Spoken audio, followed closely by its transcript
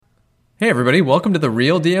Hey everybody, welcome to the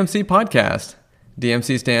Real DMC podcast.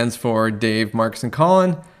 DMC stands for Dave, Marcus, and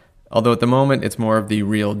Colin, although at the moment it's more of the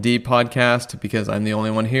Real D podcast because I'm the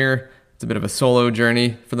only one here. It's a bit of a solo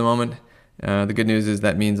journey for the moment. The good news is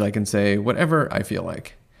that means I can say whatever I feel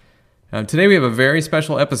like. Today we have a very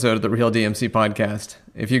special episode of the Real DMC podcast.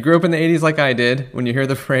 If you grew up in the 80s like I did, when you hear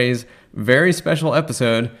the phrase very special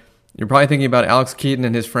episode, you're probably thinking about Alex Keaton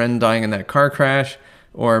and his friend dying in that car crash,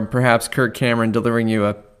 or perhaps Kirk Cameron delivering you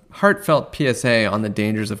a heartfelt PSA on the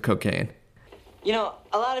dangers of cocaine. You know,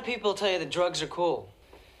 a lot of people tell you that drugs are cool.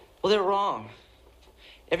 Well, they're wrong.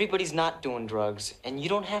 Everybody's not doing drugs, and you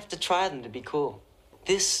don't have to try them to be cool.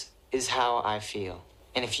 This is how I feel.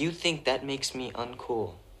 And if you think that makes me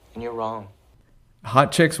uncool, then you're wrong.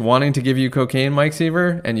 Hot chicks wanting to give you cocaine, Mike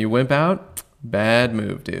Seaver, and you wimp out? Bad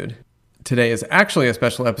move, dude. Today is actually a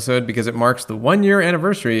special episode because it marks the 1-year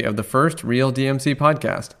anniversary of the first Real DMC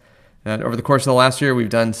podcast. And over the course of the last year, we've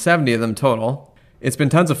done 70 of them total. It's been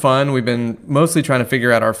tons of fun. We've been mostly trying to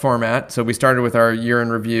figure out our format. So we started with our year in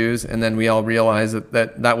reviews, and then we all realized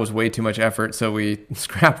that was way too much effort, so we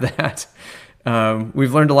scrapped that.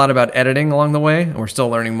 We've learned a lot about editing along the way, and we're still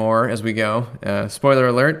learning more as we go. Spoiler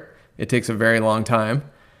alert, it takes a very long time.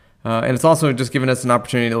 And it's also just given us an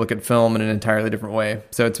opportunity to look at film in an entirely different way.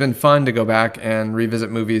 So it's been fun to go back and revisit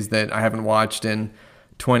movies that I haven't watched in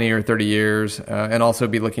 20 or 30 years, and also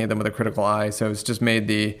be looking at them with a critical eye. So it's just made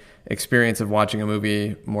the experience of watching a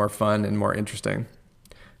movie more fun and more interesting.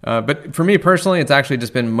 But for me personally, it's actually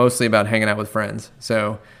just been mostly about hanging out with friends.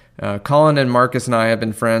 So Colin and Marcus and I have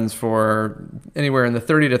been friends for anywhere in the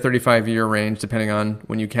 30 to 35 year range, depending on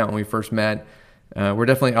when you count when we first met. We're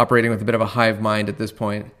definitely operating with a bit of a hive mind at this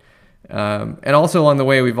point. And also along the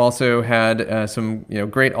way, we've also had some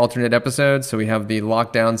great alternate episodes. So we have the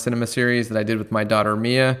Lockdown Cinema series that I did with my daughter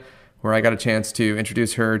Mia, where I got a chance to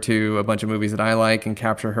introduce her to a bunch of movies that I like and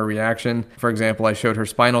capture her reaction. For example, I showed her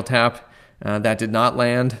Spinal Tap. That did not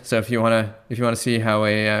land. So if you want to see how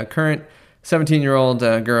a current 17-year-old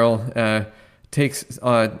girl takes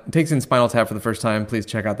in Spinal Tap for the first time, please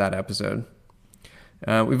check out that episode.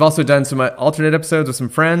 We've also done some alternate episodes with some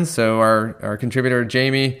friends. So our contributor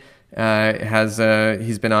Jamie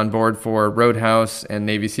he's been on board for Roadhouse and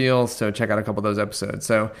Navy SEALs, so check out a couple of those episodes.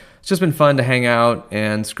 So it's just been fun to hang out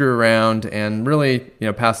and screw around and really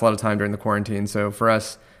pass a lot of time during the quarantine. So for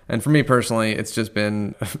us and for me personally, it's just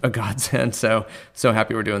been a godsend. So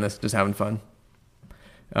happy we're doing this, just having fun.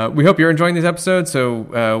 We hope you're enjoying these episodes.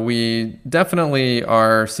 So we definitely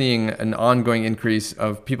are seeing an ongoing increase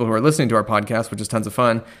of people who are listening to our podcast, which is tons of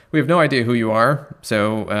fun. We have no idea who you are,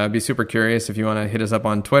 so be super curious if you want to hit us up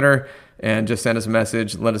on Twitter and just send us a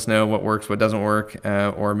message. Let us know what works, what doesn't work,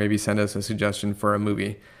 or maybe send us a suggestion for a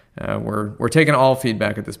movie. We're taking all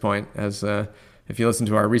feedback at this point. As if you listen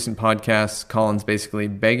to our recent podcasts, Colin's basically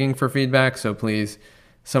begging for feedback, so please,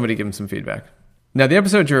 somebody give him some feedback. Now, the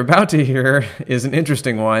episode you're about to hear is an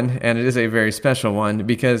interesting one, and it is a very special one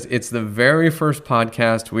because it's the very first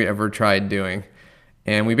podcast we ever tried doing.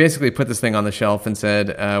 And we basically put this thing on the shelf and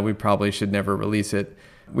said we probably should never release it.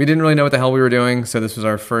 We didn't really know what the hell we were doing, so this was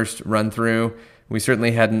our first run through. We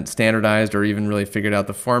certainly hadn't standardized or even really figured out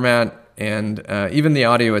the format, and even the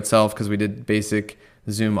audio itself, because we did basic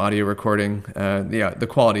Zoom audio recording, the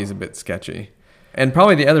quality is a bit sketchy. And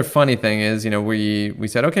probably the other funny thing is, we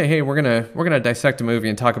said, okay, hey, we're gonna dissect a movie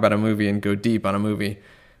and talk about a movie and go deep on a movie.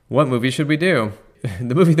 What movie should we do?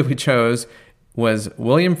 The movie that we chose was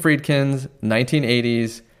William Friedkin's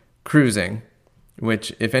 1980s Cruising,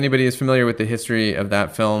 which, if anybody is familiar with the history of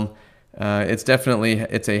that film,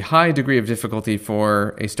 it's a high degree of difficulty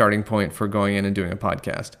for a starting point for going in and doing a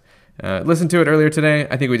podcast. Listened to it earlier today.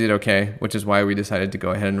 I think we did okay, which is why we decided to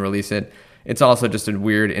go ahead and release it. It's also just a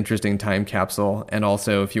weird, interesting time capsule. And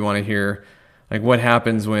also, if you want to hear like what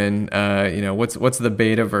happens when, what's the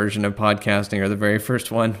beta version of podcasting or the very first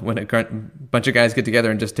one when a bunch of guys get together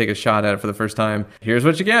and just take a shot at it for the first time, here's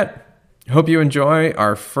what you get. Hope you enjoy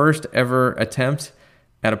our first ever attempt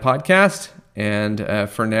at a podcast. And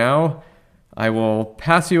for now, I will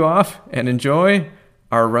pass you off and enjoy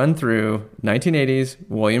our run through 1980s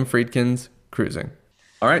William Friedkin's Cruising.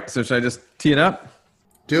 All right, so should I just tee it up?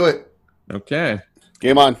 Do it. Okay.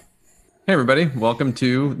 Game on. Hey, everybody. Welcome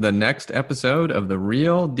to the next episode of the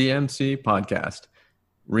Real DMC podcast.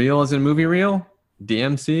 Real as in movie reel,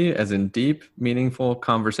 DMC as in deep, meaningful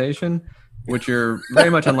conversation, which you're very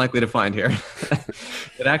much unlikely to find here.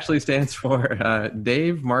 It actually stands for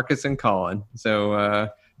Dave, Marcus, and Colin. So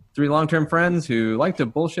 3 long-term friends who like to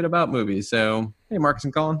bullshit about movies. So, hey, Marcus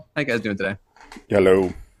and Colin. How you guys doing today?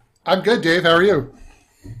 Hello. I'm good, Dave. How are you?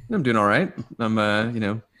 I'm doing all right.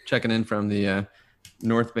 I'm, checking in from the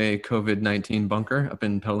North Bay COVID-19 bunker up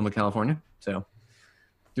in Petaluma, California. So,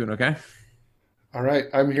 doing okay. All right.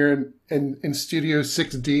 I'm here in Studio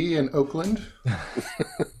 6D in Oakland.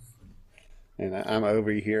 And I'm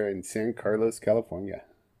over here in San Carlos, California.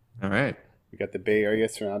 All right. We got the Bay Area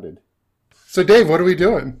surrounded. So, Dave, what are we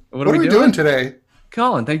doing? What are we doing today?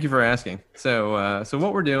 Colin, thank you for asking. So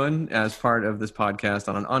what we're doing as part of this podcast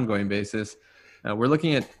on an ongoing basis, we're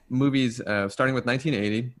looking at movies starting with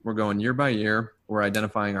 1980. We're going year by year. We're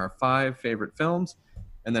identifying our 5 favorite films.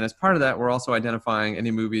 And then as part of that, we're also identifying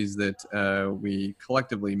any movies that we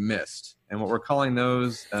collectively missed. And what we're calling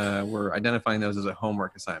those, we're identifying those as a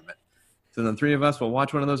homework assignment. So then 3 of us will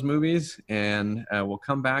watch one of those movies, and we'll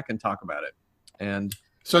come back and talk about it. And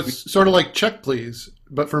so it's sort of like Check Please,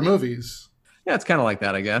 but for movies. Yeah, it's kind of like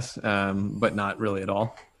that, I guess, but not really at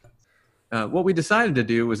all. What we decided to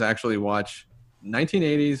do was actually watch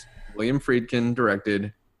 1980s William Friedkin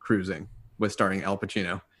directed Cruising, with starring Al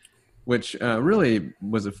Pacino, which really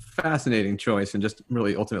was a fascinating choice and just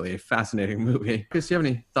really ultimately a fascinating movie. Chris, do you have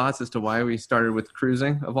any thoughts as to why we started with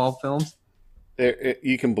Cruising of all films?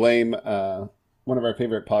 You can blame one of our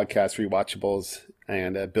favorite podcasts, Rewatchables,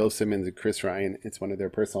 and Bill Simmons and Chris Ryan. It's one of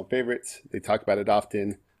their personal favorites. They talk about it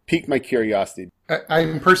often. Piqued my curiosity.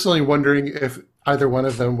 I'm personally wondering if either one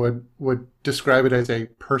of them would describe it as a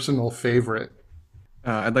personal favorite.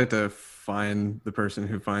 I'd like to find the person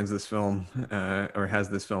who finds this film or has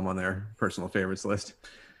this film on their personal favorites list.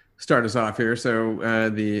 Start us off here. So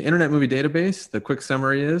the Internet Movie Database, the quick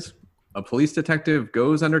summary is: a police detective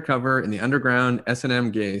goes undercover in the underground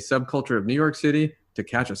S&M gay subculture of New York City to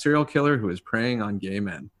catch a serial killer who is preying on gay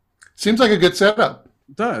men. Seems like a good setup.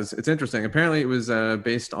 It does. It's interesting. Apparently it was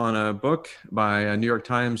based on a book by a New York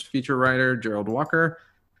Times feature writer, Gerald Walker,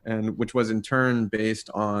 and which was in turn based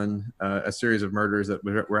on a series of murders that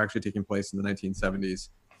were actually taking place in the 1970s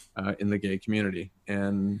in the gay community.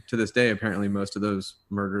 And to this day, apparently most of those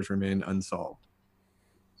murders remain unsolved.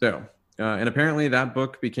 So, and apparently that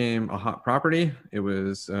book became a hot property. It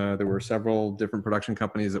was there were several different production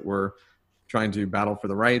companies that were trying to battle for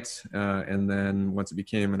the rights, and then once it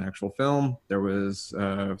became an actual film, there were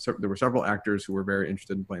several actors who were very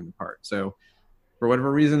interested in playing the part. So, for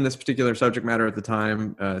whatever reason, this particular subject matter at the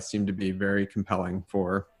time seemed to be very compelling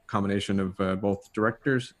for a combination of both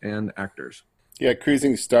directors and actors. Yeah,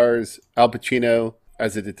 Cruising stars Al Pacino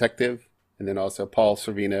as a detective, and then also Paul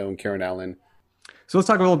Sorvino and Karen Allen. So let's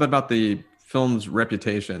talk a little bit about the film's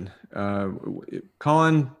reputation.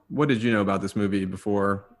 Colin, what did you know about this movie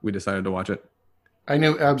before we decided to watch it? I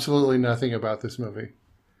knew absolutely nothing about this movie.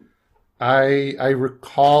 I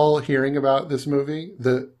recall hearing about this movie,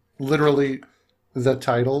 literally the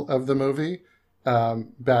title of the movie,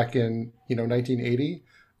 back in 1980.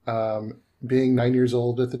 Being 9 years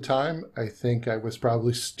old at the time, I think I was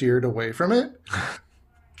probably steered away from it,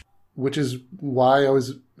 which is why I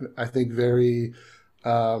was, I think, very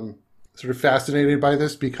sort of fascinated by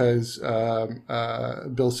this, because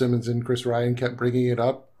Bill Simmons and Chris Ryan kept bringing it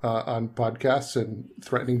up on podcasts and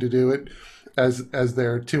threatening to do it as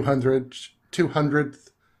their 200th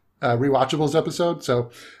Rewatchables episode. So,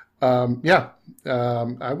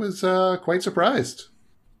 I was quite surprised.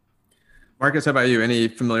 Marcus, how about you? Any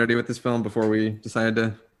familiarity with this film before we decided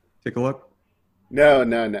to take a look? No,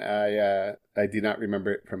 none. I do not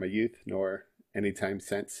remember it from my youth, nor any time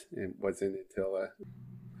since. It wasn't until...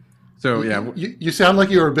 So, yeah. You sound like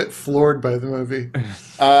you were a bit floored by the movie.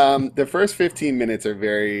 The first 15 minutes are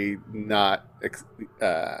very not...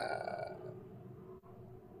 I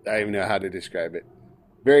don't even know how to describe it.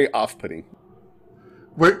 Very off-putting.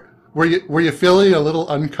 Were you feeling a little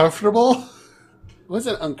uncomfortable? It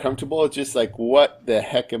wasn't uncomfortable. It's just like, what the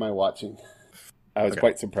heck am I watching? I was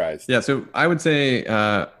quite surprised. Yeah, so I would say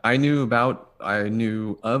I knew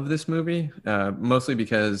of this movie mostly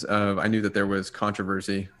because I knew that there was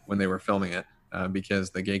controversy when they were filming it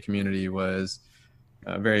because the gay community was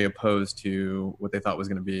very opposed to what they thought was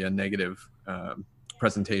going to be a negative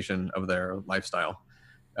presentation of their lifestyle.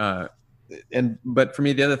 But for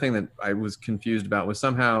me, the other thing that I was confused about was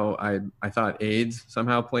somehow I thought AIDS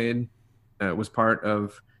somehow was part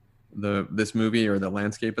of this movie or the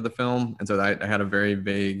landscape of the film, and so I had a very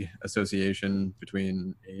vague association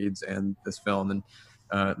between AIDS and this film, and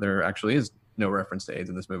there actually is no reference to AIDS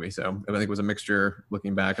in this movie. So I think it was a mixture,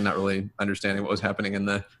 looking back and not really understanding what was happening in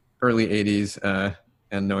the early 80s,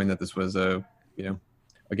 and knowing that this was a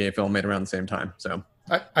gay film made around the same time. So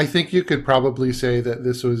I think you could probably say that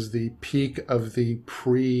this was the peak of the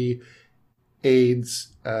pre-AIDS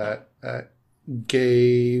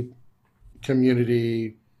gay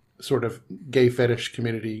community, sort of gay fetish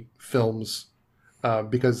community films,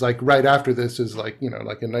 because like right after this is like in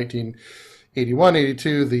 81,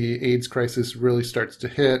 82, the AIDS crisis really starts to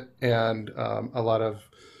hit, and a lot of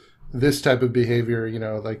this type of behavior,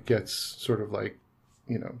 like gets sort of like,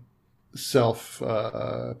 self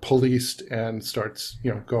policed and starts,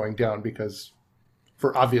 going down because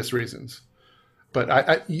for obvious reasons.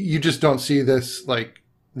 But you just don't see this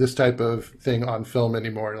type of thing on film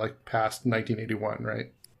anymore, like past 1981,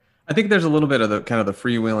 right? I think there's a little bit of the kind of the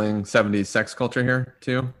freewheeling 70s sex culture here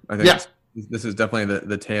too. I think this is definitely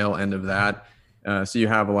the tail end of that. So you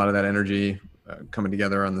have a lot of that energy coming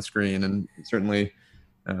together on the screen, and certainly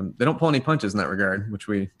they don't pull any punches in that regard, which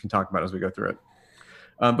we can talk about as we go through it.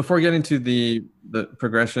 Before getting to the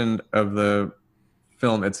progression of the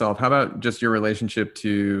film itself, how about just your relationship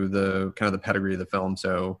to the kind of the pedigree of the film?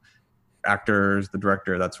 So actors, the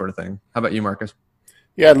director, that sort of thing. How about you, Marcus?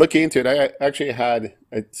 Yeah, looking into it, I actually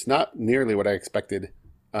it's not nearly what I expected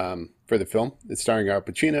for the film. It's starring Al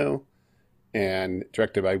Pacino and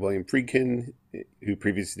directed by William Friedkin, who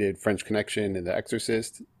previously did French Connection and The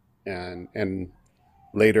Exorcist, and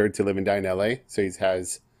later To Live and Die in L.A. So he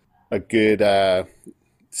has a good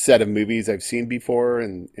set of movies I've seen before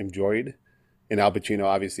and enjoyed. And Al Pacino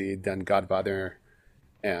obviously had done Godfather,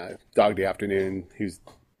 Dog Day Afternoon, who's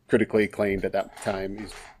critically acclaimed at that time.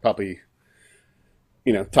 He's probably,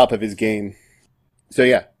 top of his game. So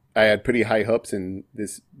yeah, I had pretty high hopes, and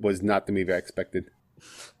this was not the movie I expected.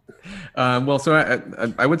 Well, so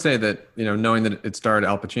I would say that, knowing that it starred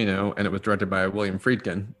Al Pacino and it was directed by William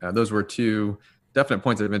Friedkin, those were two definite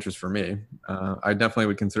points of interest for me. I definitely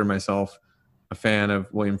would consider myself a fan of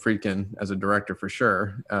William Friedkin as a director for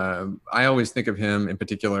sure. I always think of him in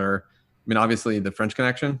particular. I mean, obviously the French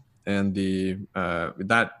Connection and the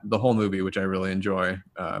whole movie, which I really enjoy,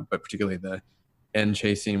 but particularly the end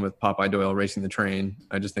chase scene with Popeye Doyle racing the train.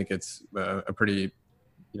 I just think it's a pretty,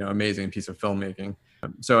 amazing piece of filmmaking.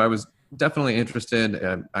 So I was definitely interested.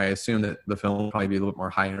 I assumed that the film would probably be a little bit more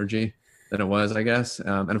high energy than it was, I guess.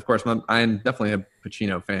 And of course, I'm definitely a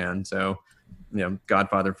Pacino fan. So,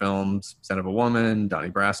 Godfather films, Son of a Woman, Donnie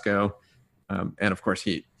Brasco, and of course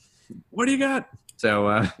Heat. What do you got?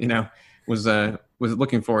 So, was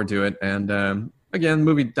looking forward to it. And again, the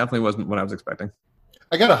movie definitely wasn't what I was expecting.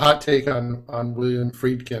 I got a hot take on William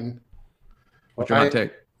Friedkin. What's your hot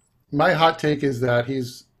take? My hot take is that he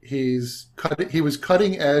was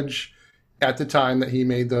cutting edge at the time that he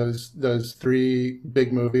made those three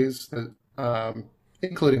big movies,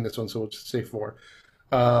 including this one, so we'll just say four.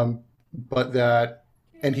 And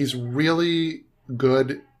he's really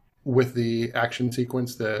good with the action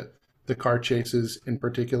sequence, the car chases in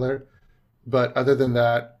particular. But other than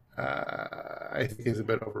that, I think he's a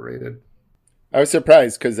bit overrated. I was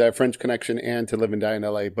surprised because French Connection and To Live and Die in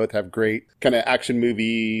L.A. both have great kind of action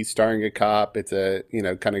movies starring a cop. It's a,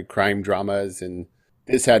 kind of crime dramas. And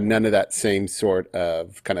this had none of that same sort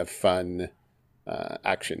of kind of fun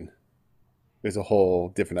action. There's a whole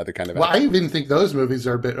different other kind of action. Well, I even think those movies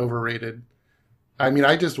are a bit overrated. I mean,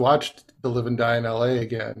 I just watched To Live and Die in L.A.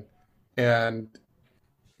 again. And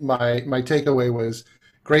my takeaway was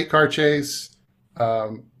great car chase.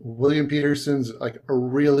 William Peterson's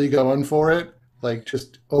really going for it.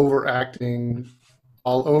 Just overacting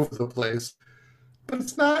all over the place, but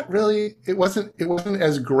it's not really. It wasn't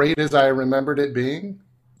as great as I remembered it being.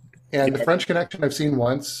 And the French Connection I've seen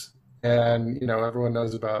once, and everyone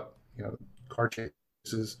knows about car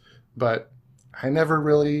chases, but I never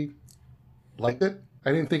really liked it.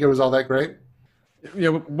 I didn't think it was all that great.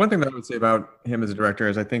 One thing that I would say about him as a director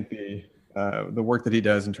is I think the work that he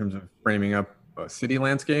does in terms of framing up a city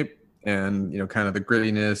landscape and kind of the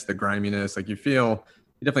grittiness, the griminess, you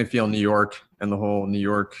definitely feel New York and the whole New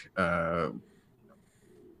York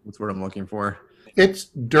what's the word I'm looking for? It's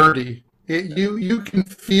dirty. You can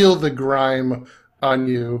feel the grime on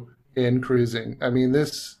you in Cruising. I mean,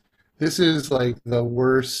 this is the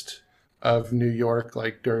worst of New York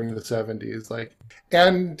during the 70s.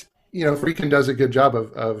 And Friedkin does a good job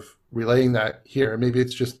of relaying that here. Maybe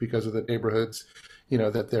it's just because of the neighborhoods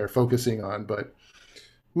that they're focusing on, but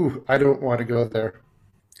I don't want to go there.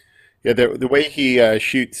 Yeah, the way he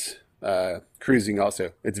shoots Cruising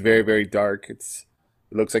also, it's very, very dark. It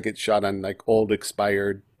looks like it's shot on old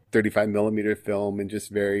expired 35 millimeter film and just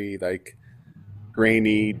very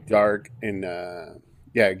grainy, dark, and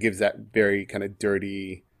it gives that very kind of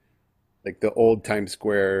dirty, the old Times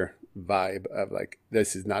Square vibe of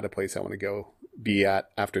this is not a place I want to go be at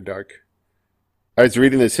after dark. I was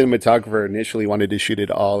reading the cinematographer initially wanted to shoot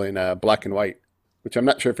it all in black and white, which I'm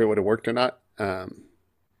not sure if it would have worked or not.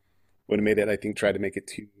 Would have made it, I think, try to make it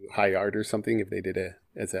too high art or something if they did it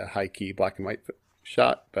as a high key black and white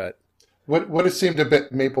shot. But what it seemed a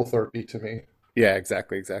bit Mapplethorpe-y to me. Yeah,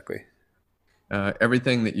 exactly.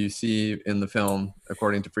 everything that you see in the film,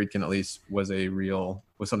 according to Friedkin at least, was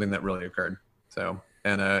something that really occurred. So,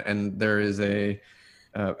 and there is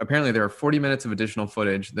apparently there are 40 minutes of additional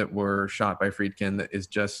footage that were shot by Friedkin that is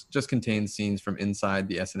just contains scenes from inside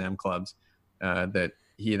the S&M clubs that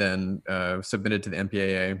he then submitted to the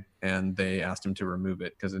MPAA, and they asked him to remove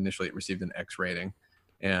it because initially it received an X rating.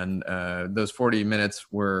 And those 40 minutes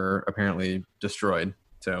were apparently destroyed.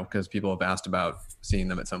 So, because people have asked about seeing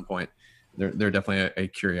them at some point, they're definitely a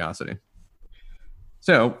curiosity.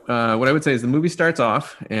 So, what I would say is the movie starts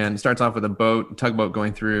off with a tugboat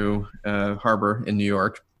going through harbor in New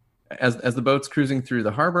York. As the boat's cruising through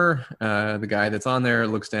the harbor, the guy that's on there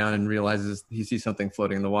looks down and realizes he sees something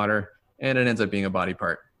floating in the water, and it ends up being a body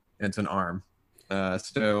part. And it's an arm.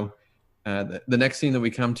 The next scene that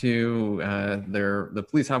we come to, the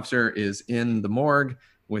police officer is in the morgue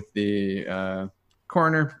with the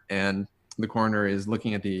coroner, and the coroner is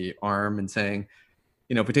looking at the arm and saying,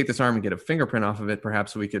 if we take this arm and get a fingerprint off of it,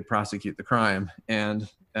 perhaps we could prosecute the crime. And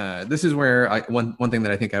this is where one thing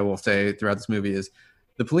that I think I will say throughout this movie is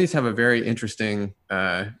the police have a very interesting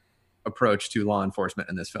approach to law enforcement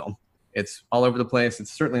in this film. It's all over the place.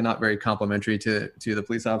 It's certainly not very complimentary to the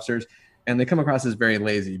police officers. And they come across as very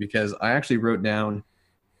lazy, because I actually wrote down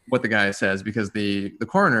what the guy says, because the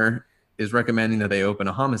coroner is recommending that they open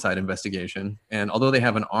a homicide investigation. And although they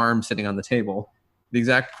have an arm sitting on the table, the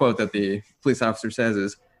exact quote that the police officer says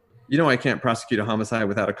is, I can't prosecute a homicide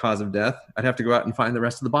without a cause of death. I'd have to go out and find the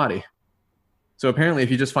rest of the body. So apparently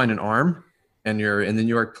if you just find an arm and you're in the New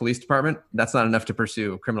York Police Department, that's not enough to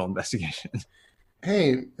pursue a criminal investigation.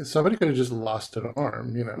 Hey, somebody could have just lost an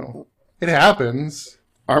arm, It happens.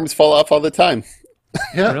 Arms fall off all the time.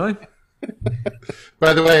 Yeah. Really?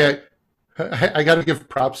 By the way, I got to give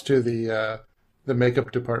props to the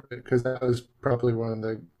makeup department, because that was probably one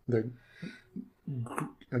of the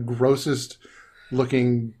grossest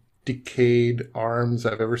looking decayed arms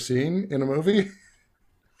I've ever seen in a movie.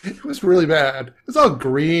 It was really bad. It's all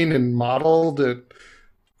green and mottled.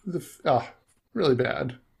 Really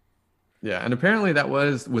bad. Yeah, and apparently that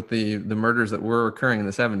was with the murders that were occurring in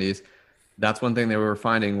the 70s. That's one thing they were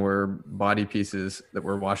finding were body pieces that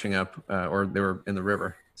were washing up, or they were in the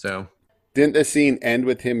river. So, didn't the scene end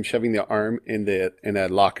with him shoving the arm in a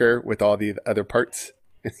locker with all the other parts,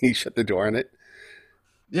 and he shut the door on it?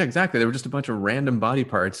 Yeah, exactly. There were just a bunch of random body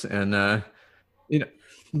parts, and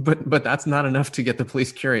but that's not enough to get the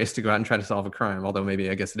police curious to go out and try to solve a crime. Although maybe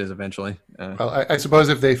I guess it is eventually. Well, I suppose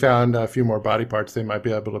if they found a few more body parts, they might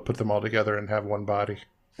be able to put them all together and have one body.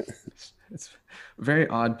 It's a very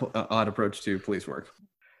odd approach to police work.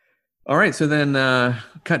 All right, so then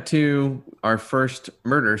cut to our first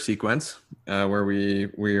murder sequence, where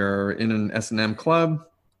we are in an S&M club,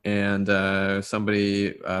 and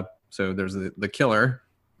somebody. So there's the killer,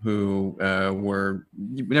 who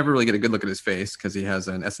we never really get a good look at his face because he has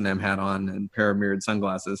an S&M hat on and a pair of mirrored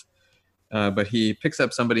sunglasses. But he picks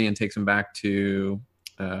up somebody and takes him back to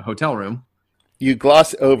a hotel room. You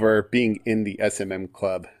gloss over being in the S&M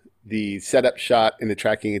club. The setup shot and the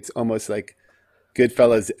tracking, it's almost like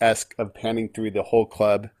Goodfellas-esque of panning through the whole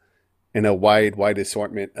club in a wide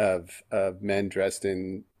assortment of men dressed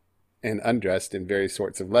and undressed in various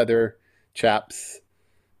sorts of leather, chaps,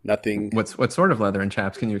 nothing. What sort of leather and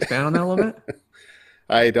chaps? Can you expand on that a little bit?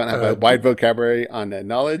 I don't have a wide vocabulary on the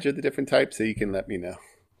knowledge of the different types, so you can let me know.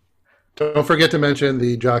 Don't forget to mention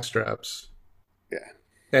the jock straps. Yeah.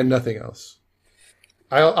 And nothing else.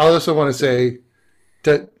 I also want to say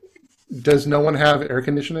that does no one have air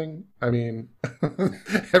conditioning? I mean,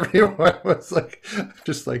 everyone was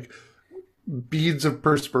just beads of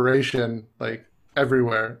perspiration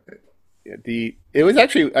everywhere. Yeah, it was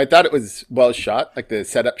actually, I thought it was well shot. Like the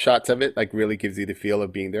setup shots of it, really gives you the feel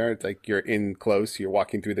of being there. It's like you're in close, you're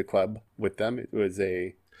walking through the club with them. It was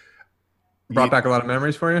brought back a lot of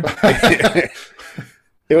memories for you.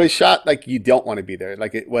 It was shot like you don't want to be there.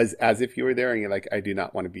 Like it was as if you were there, and you're like, I do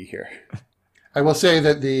not want to be here. I will say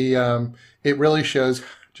that it really shows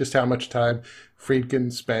just how much time Friedkin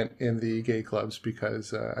spent in the gay clubs,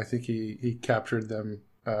 because I think he captured them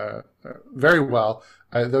very well.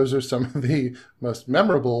 Those are some of the most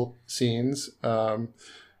memorable scenes,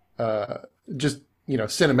 just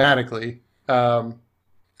cinematically. And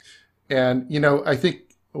I think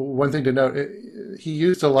one thing to note, he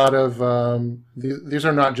used a lot of these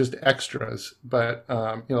are not just extras, but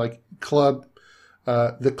club.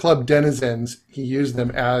 The club denizens, he used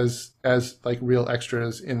them as real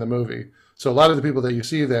extras in the movie. So a lot of the people that you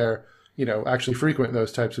see there, actually frequent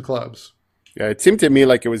those types of clubs. Yeah, it seemed to me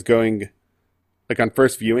like it was going on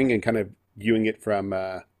first viewing and kind of viewing it from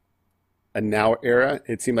a now era.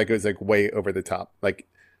 It seemed like it was way over the top. Like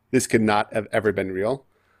this could not have ever been real.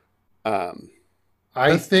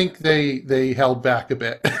 I think they held back a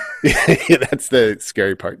bit. Yeah, that's the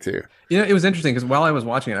scary part too. It was interesting because while I was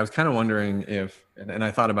watching it, I was kind of wondering if, and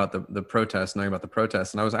I thought about the protest, knowing about the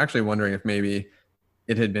protests, and I was actually wondering if maybe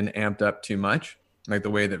it had been amped up too much, like the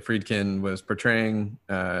way that Friedkin was portraying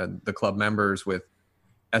the club members with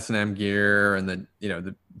S&M gear and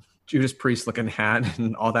the Judas Priest looking hat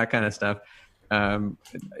and all that kind of stuff.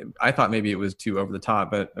 I thought maybe it was too over the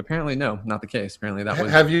top, but apparently no, not the case. Apparently that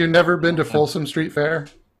was. Have you never been to Folsom Street Fair?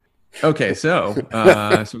 Okay, so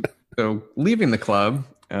leaving the club,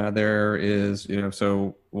 there is,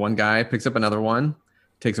 so one guy picks up another one,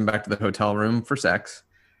 takes him back to the hotel room for sex.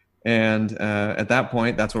 And at that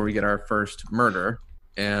point, that's where we get our first murder.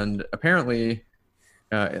 And apparently,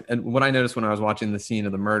 and what I noticed when I was watching the scene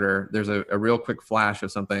of the murder, there's a real quick flash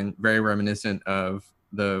of something very reminiscent of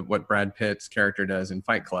what Brad Pitt's character does in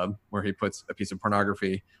Fight Club, where he puts a piece of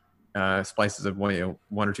pornography, splices of one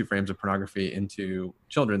or two frames of pornography into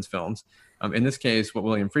children's films. In this case, what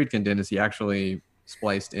William Friedkin did is he actually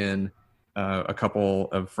spliced in a couple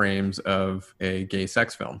of frames of a gay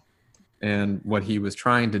sex film. And what he was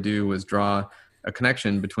trying to do was draw a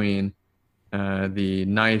connection between the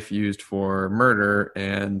knife used for murder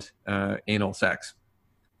and anal sex,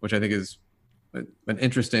 which I think is an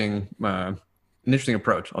interesting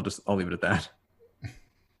approach. I'll leave it at that.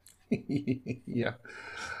 Yeah.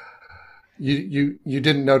 You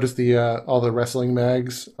didn't notice all the wrestling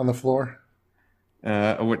mags on the floor?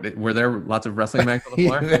 Were there lots of wrestling mags on the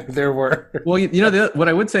floor? Yeah, there were. Well, what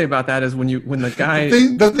I would say about that is when the guy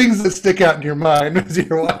the things that stick out in your mind as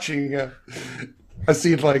you're watching a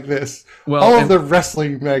scene like this. Well, all of the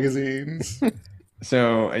wrestling magazines.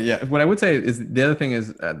 So yeah, what I would say is the other thing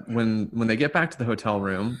is when they get back to the hotel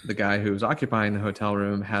room, the guy who's occupying the hotel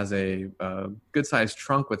room has a good sized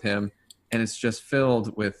trunk with him, and it's just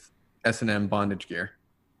filled with S&M bondage gear.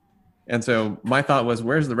 And so my thought was,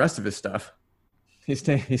 where's the rest of his stuff? He's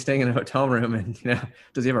staying in a hotel room, and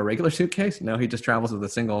does he have a regular suitcase? No, he just travels with a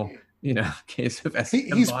single case of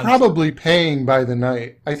S&M. He's bondage. Probably paying by the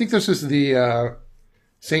night. I think this is the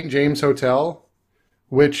St. James Hotel,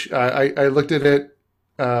 which I looked at it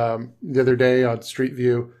the other day on Street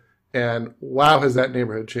View, and wow, has that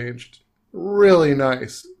neighborhood changed. Really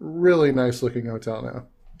nice looking hotel now.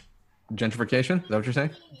 Gentrification? Is that what you're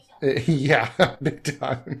saying? Yeah, big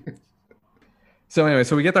time. So anyway,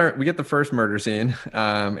 we get the first murder scene,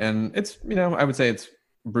 and it's I would say it's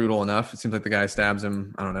brutal enough. It seems like the guy stabs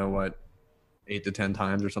him, I don't know what, 8 to 10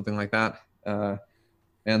 times or something like that.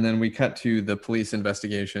 And then we cut to the police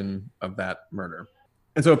investigation of that murder.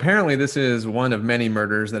 And so apparently this is one of many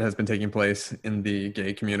murders that has been taking place in the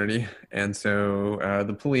gay community. And so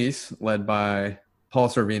the police, led by Paul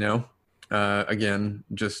Sorvino, again,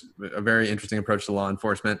 just a very interesting approach to law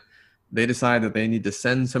enforcement, they decide that they need to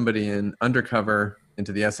send somebody in undercover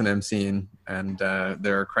into the S&M scene. And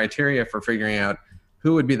their criteria for figuring out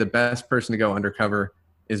who would be the best person to go undercover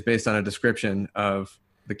is based on a description of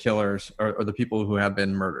the killers or the people who have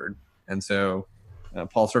been murdered. And so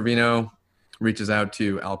Paul Sorvino reaches out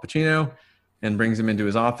to Al Pacino and brings him into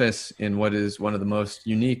his office in what is one of the most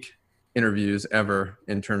unique interviews ever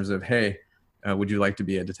in terms of, hey, would you like to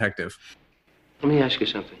be a detective? Let me ask you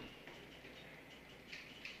something.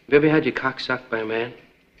 Have you ever had your cock sucked by a man?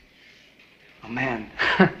 A man?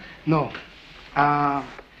 No. Ever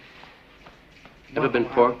been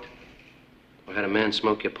porked? Or had a man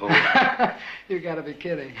smoke your pole? You gotta be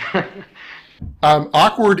kidding.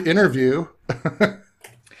 Awkward interview.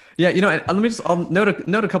 Yeah, I'll note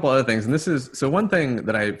a couple other things. And this is, so one thing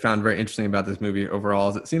that I found very interesting about this movie overall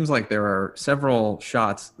is it seems like there are several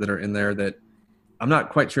shots that are in there that I'm not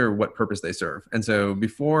quite sure what purpose they serve. And so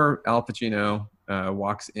before Al Pacino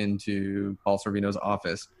walks into Paul Sorvino's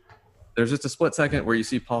office, there's just a split second where you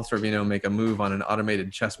see Paul Sorvino make a move on an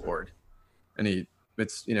automated chessboard. And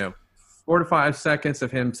it's 4 to 5 seconds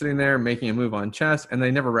of him sitting there making a move on chess, and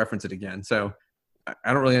they never reference it again. So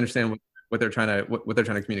I don't really understand what they're trying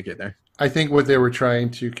to communicate there. I think what they were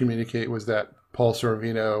trying to communicate was that Paul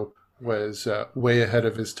Sorvino was way ahead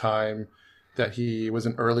of his time, that he was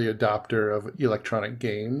an early adopter of electronic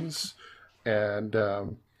games, and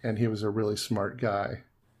he was a really smart guy.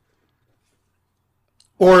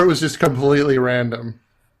 Or it was just completely random.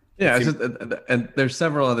 Yeah, and there's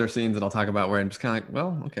several other scenes that I'll talk about where I'm just kind of like,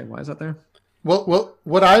 well, okay, why is that there? Well,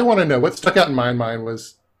 what I want to know, what stuck out in my mind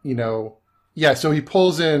was, so he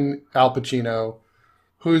pulls in Al Pacino,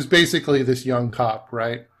 who's basically this young cop,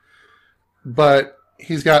 right? But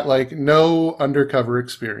he's got no undercover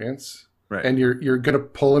experience, right? And you're gonna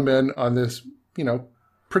pull him in on this,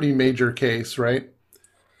 pretty major case, right?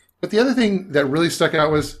 But the other thing that really stuck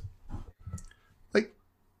out was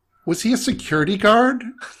Was he a security guard?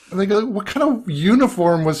 Like, what kind of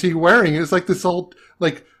uniform was he wearing? It was like this old,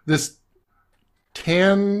 like this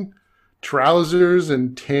tan trousers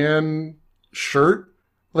and tan shirt.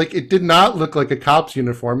 Like, it did not look like a cop's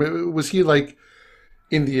uniform. Was he like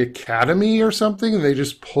in the academy or something? And they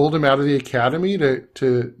just pulled him out of the academy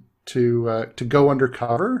to go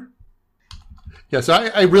undercover. Yeah, so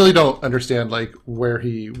I really don't understand like where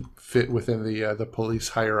he fit within the police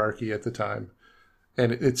hierarchy at the time.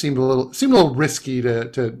 And it seemed a little risky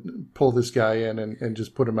to pull this guy in and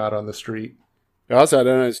just put him out on the street. Also, I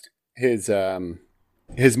don't know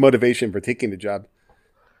his motivation for taking the job.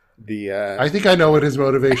 I think I know what his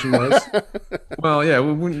motivation was. Well, yeah,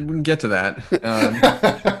 we can get to that.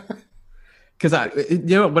 Because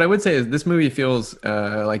what I would say is this movie feels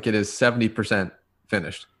like it is 70%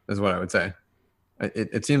 finished. Is what I would say.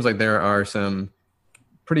 It seems like there are some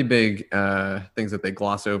pretty big things that they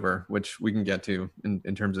gloss over, which we can get to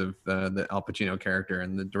in terms of the Al Pacino character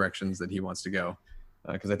and the directions that he wants to go.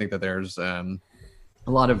 Because I think that there's a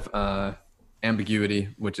lot of ambiguity,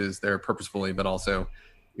 which is there purposefully, but also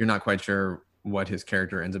you're not quite sure what his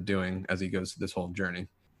character ends up doing as he goes through this whole journey.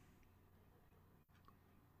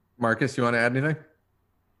 Marcus, you want to add anything?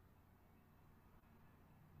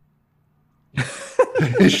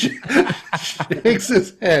 Shakes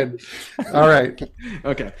his head. All right.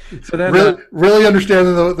 Okay. So then, really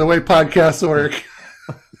understanding the way podcasts work.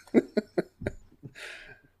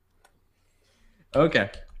 Okay.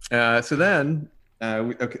 So then,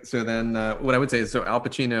 what I would say is, so Al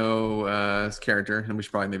Pacino's character, and we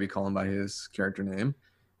should probably maybe call him by his character name,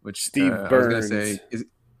 which Steve Burns.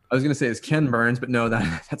 I was going to say is Ken Burns, but no,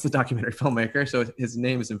 that's a documentary filmmaker. So his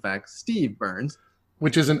name is in fact Steve Burns.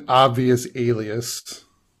 Which is an obvious alias.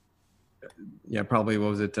 Yeah, probably. What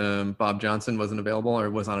was it? Bob Johnson wasn't available or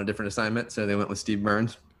was on a different assignment, so they went with Steve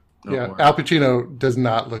Burns. Al Pacino does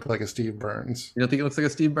not look like a Steve Burns. You don't think he looks like a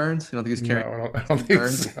Steve Burns? You don't think he's carrying? No, I don't think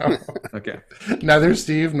Burns? So. Okay. Neither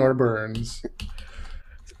Steve nor Burns.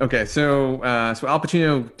 Okay, so Al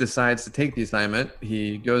Pacino decides to take the assignment.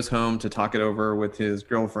 He goes home to talk it over with his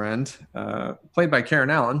girlfriend, played by Karen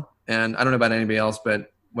Allen. And I don't know about anybody else, but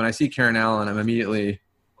when I see Karen Allen, I'm immediately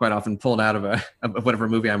quite often pulled out of whatever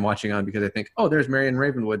movie I'm watching on because I think, oh, there's Marion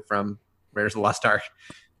Ravenwood from Raiders of the Lost Ark.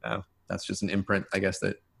 That's just an imprint, I guess,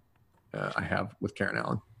 that I have with Karen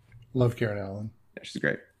Allen. Love Karen Allen. Yeah, she's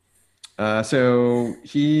great. So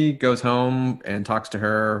he goes home and talks to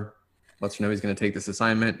her, lets her know he's going to take this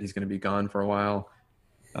assignment. He's going to be gone for a while,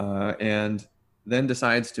 and then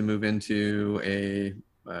decides to move into a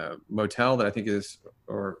motel that I think is,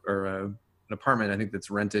 or an apartment, I think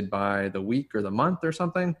that's rented by the week or the month or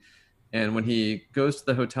something. And when he goes to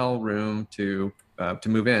the hotel room to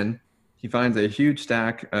move in, he finds a huge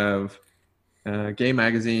stack of gay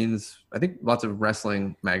magazines, I think lots of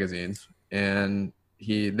wrestling magazines. And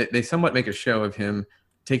they somewhat make a show of him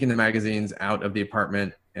taking the magazines out of the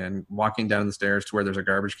apartment and walking down the stairs to where there's a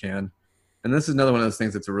garbage can. And this is another one of those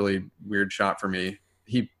things that's a really weird shot for me.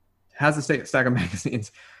 He has a stack of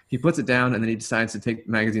magazines. He puts it down and then he decides to take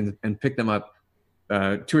magazines and pick them up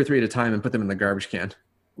 2 or 3 at a time and put them in the garbage can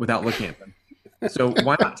without looking at them. So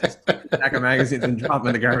why not just take a stack of magazines and drop them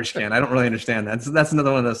in the garbage can? I don't really understand that. So that's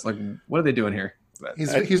another one of those, like, what are they doing here? But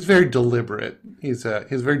he's very deliberate. He's a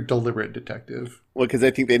very deliberate detective. Well, because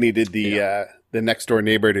I think they needed the next door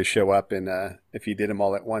neighbor to show up, and if he did them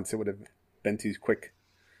all at once, it would have been too quick.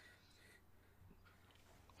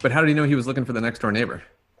 But how did he know he was looking for the next door neighbor?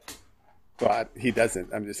 Well, he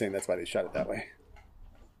doesn't. I'm just saying that's why they shot it that way.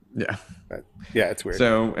 Yeah. But, yeah, it's weird.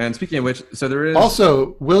 So, and speaking of which, so there is...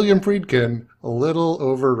 Also, William Friedkin, a little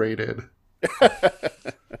overrated. That's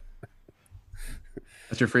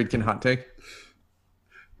your Friedkin hot take?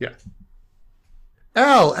 Yeah.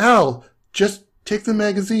 Al, just take the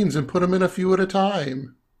magazines and put them in a few at a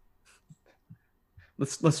time.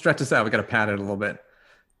 Let's stretch this out. We got to pad it a little bit.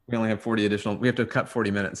 We only have 40 additional. We have to cut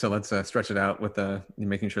 40 minutes, so let's stretch it out with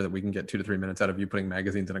making sure that we can get 2 to 3 minutes out of you putting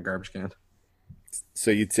magazines in a garbage can.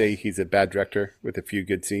 So you'd say he's a bad director with a few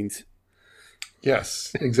good scenes?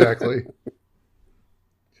 Yes, exactly.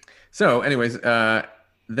 So, anyways,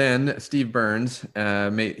 then Steve Burns,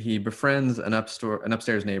 he befriends an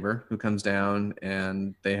upstairs neighbor who comes down,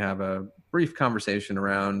 and they have a brief conversation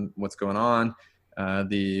around what's going on.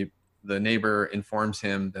 The neighbor informs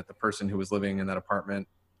him that the person who was living in that apartment,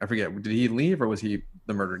 I forget, did he leave or was he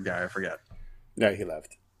the murdered guy? I forget. No, he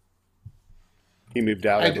left. He moved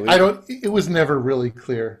out. It was never really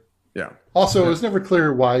clear. Yeah. Also, it was never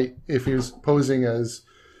clear why, if he was posing as,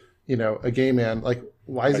 a gay man, like,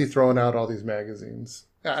 why is he throwing out all these magazines?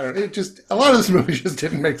 I don't know. It just, a lot of this movie just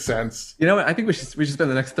didn't make sense. You know what? I think we should spend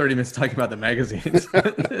the next 30 minutes talking about the magazines.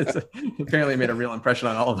 Apparently, it made a real impression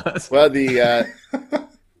on all of us. Well, the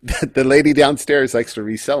lady downstairs likes to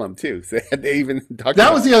resell them too. So they even talked.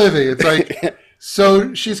 That was the other thing. It's like,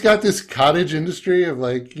 so she's got this cottage industry of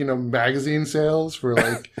like, magazine sales for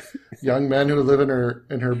like young men who live in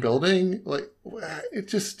her building. Like, it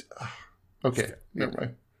just, okay, never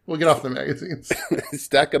mind. We'll get off the magazines.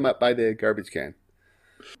 Stack them up by the garbage can.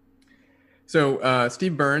 So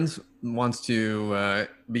Steve Burns wants to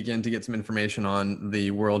begin to get some information on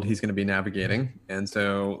the world he's going to be navigating. And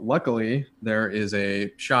so luckily there is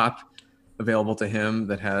a shop available to him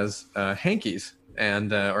that has hankies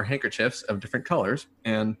and or handkerchiefs of different colors.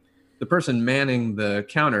 And the person manning the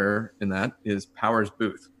counter in that is Powers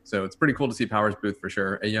Booth. So it's pretty cool to see Powers Booth for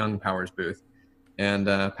sure, a young Powers Booth. And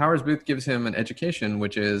Powers Booth gives him an education,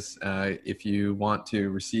 which is if you want to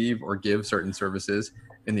receive or give certain services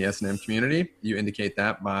in the S&M community, you indicate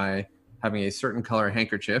that by having a certain color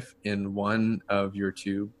handkerchief in one of your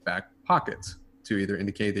two back pockets to either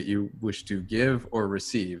indicate that you wish to give or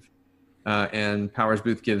receive. And Powers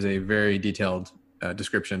Booth gives a very detailed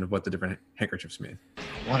description of what the different handkerchiefs mean.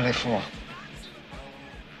 What are they for?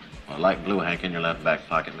 Well, light blue hank in your left back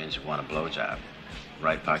pocket means you want a blowjob.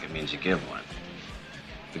 Right pocket means you give one.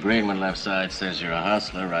 The green one left side says you're a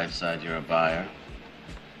hustler, right side you're a buyer.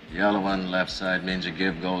 The yellow one left side means you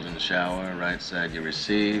give golden shower, right side you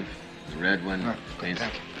receive. The red one means...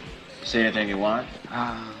 Thank you. See anything you want?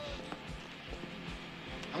 I'm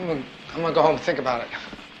gonna go home and think about it.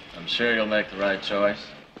 I'm sure you'll make the right choice.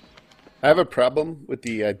 I have a problem with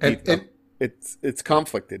the detail. It's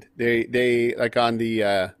conflicted. They like on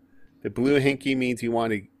the blue hanky means you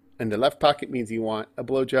want to, and the left pocket means you want a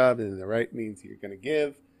blowjob, and the right means you're going to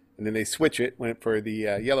give, and then they switch it for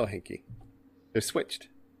the yellow hanky. They're switched.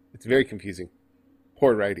 It's very confusing.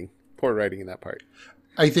 Poor writing in that part.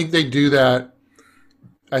 I think they do that.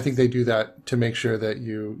 I think they do that to make sure that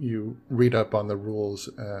you read up on the rules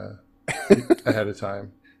ahead of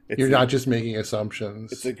time. You're not just making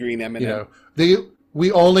assumptions. It's a green M&M.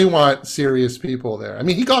 We only want serious people there. I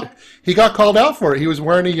mean, he got called out for it. He was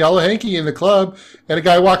wearing a yellow hanky in the club, and a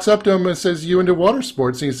guy walks up to him and says, "You into water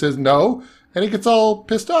sports?" And he says, "No," and he gets all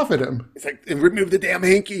pissed off at him. It's like, remove the damn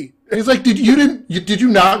hanky. And he's like, "Did you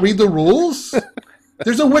not read the rules?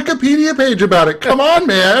 There's a Wikipedia page about it. Come on,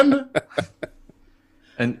 man."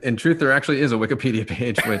 And in truth, there actually is a Wikipedia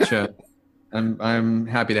page, which I'm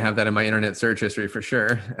happy to have that in my internet search history for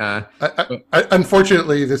sure.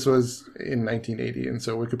 Unfortunately, this was in 1980, and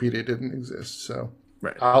so Wikipedia didn't exist. So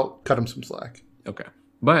right. I'll cut him some slack. Okay,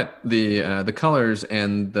 but the colors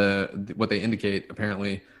and what they indicate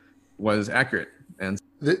apparently was accurate, and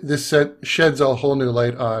this sheds a whole new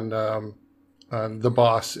light on The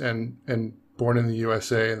Boss and Born in the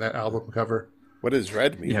USA and that album cover. What does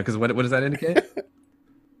red mean? Yeah, because what does that indicate?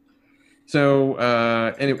 So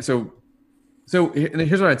anyway, so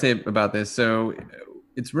here's what I'd say about this. So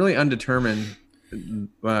it's really undetermined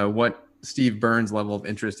what Steve Burns' level of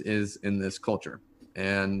interest is in this culture,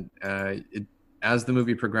 and as the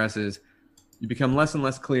movie progresses, you become less and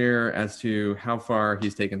less clear as to how far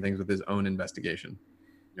he's taken things with his own investigation.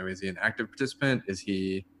 Is he an active participant? Is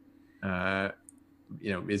he,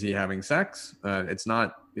 is he having sex? It's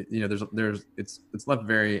not. It's left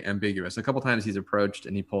very ambiguous. A couple times he's approached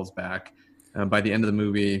and he pulls back. By the end of the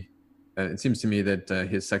movie, it seems to me that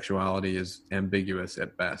his sexuality is ambiguous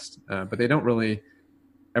at best. But they don't really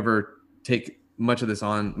ever take much of this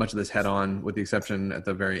head on, with the exception at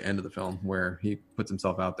the very end of the film where he puts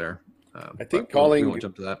himself out there. I think we won't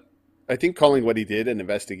jump to that. I think calling what he did an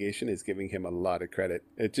investigation is giving him a lot of credit.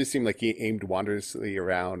 It just seemed like he aimed wanderously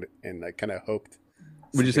around and like kind of hoped.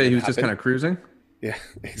 Would you say he was just kind of cruising? Yeah,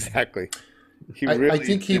 exactly. I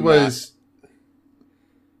think he was.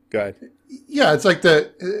 Go ahead. Yeah, it's like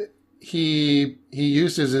he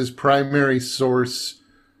used as his primary source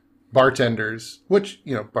bartenders, which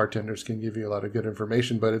bartenders can give you a lot of good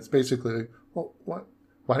information, but it's basically, well, why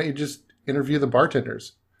don't you just interview the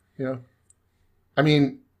bartenders? I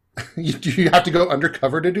mean, do you have to go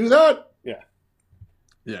undercover to do that? Yeah.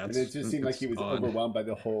 Yeah, and it just seemed like he was overwhelmed by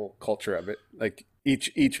the whole culture of it. Like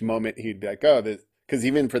each moment he'd be like, "Oh, this," because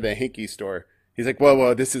even for the hanky store, he's like,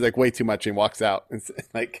 "Whoa, this is like way too much," and walks out. And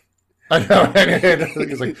like, I know,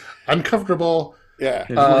 he's like uncomfortable. Yeah,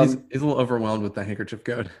 he's a little overwhelmed with the handkerchief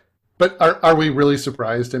code. But are we really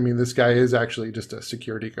surprised? I mean, this guy is actually just a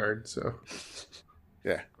security guard. So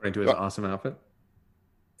yeah, according to his awesome outfit.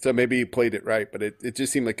 So maybe he played it right, but it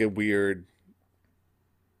just seemed like a weird,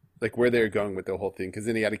 like where they're going with the whole thing. Because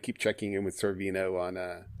then he had to keep checking in with Sorvino on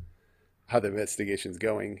how the investigation's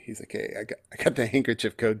going. He's like, "Hey, I got the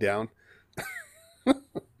handkerchief code down."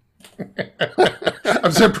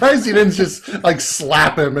 I'm surprised he didn't just like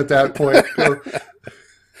slap him at that point.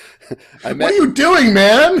 What are you doing,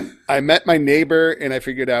 man? I met my neighbor and I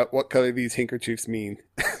figured out what color these handkerchiefs mean.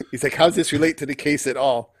 He's like, "How does this relate to the case at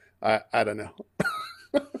all?" I don't know.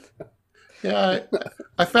 Yeah,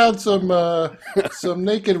 I found some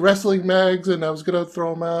naked wrestling mags, and I was gonna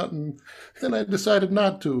throw them out, and then I decided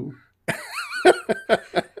not to.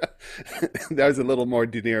 That was a little more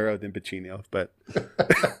De Niro than Pacino, but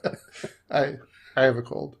I have a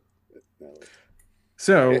cold.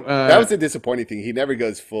 So that was a disappointing thing. He never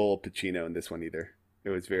goes full Pacino in this one either. It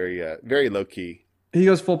was very low key. he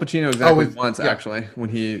goes full Pacino exactly once, actually, when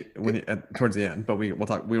he towards the end. But we'll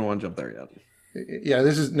talk. We don't want to jump there yet. Yeah,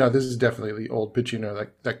 this is definitely the old Pacino,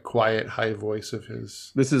 like that quiet, high voice of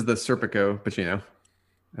his. This is the Serpico Pacino,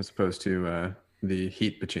 as opposed to the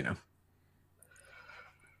Heat Pacino.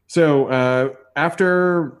 So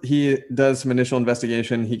after he does some initial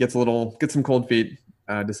investigation, he gets some cold feet.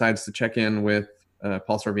 Decides to check in with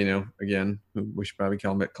Paul Sorvino again, who we should probably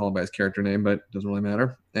call him by his character name, but it doesn't really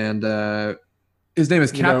matter. And his name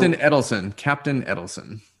is Captain Edelson. Captain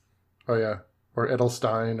Edelson. Oh yeah, or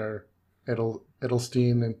Edelstein or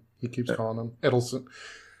Edelstein, and he keeps calling him Edelson.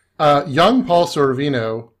 Young Paul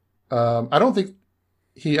Sorvino. I don't think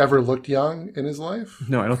he ever looked young in his life.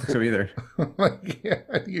 No, I don't think so either.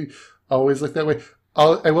 You always look that way.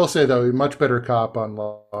 I will say though, a much better cop on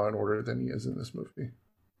Law and Order than he is in this movie.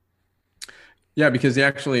 Yeah, because he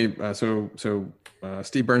actually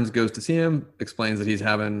Steve Burns goes to see him, explains that he's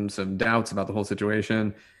having some doubts about the whole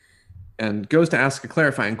situation, and goes to ask a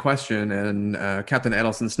clarifying question, and Captain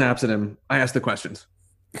Edelson snaps at him, "I asked the questions."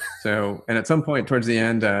 So, and at some point towards the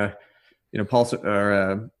end,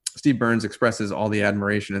 Steve Burns expresses all the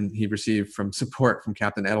admiration and he received from support from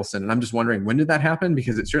Captain Edelson. And I'm just wondering, when did that happen?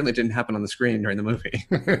 Because it certainly didn't happen on the screen during the movie.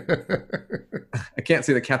 I can't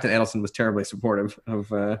say that Captain Edelson was terribly supportive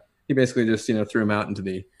of, he basically just, threw him out into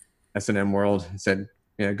the S&M world and said,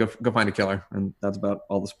 go find a killer. And that's about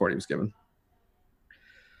all the support he was given.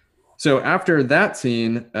 So after that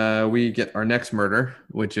scene, we get our next murder,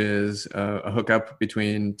 which is a hookup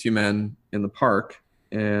between two men in the park,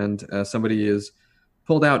 and somebody is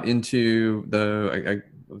pulled out into the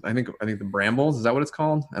I think the brambles. Is that what it's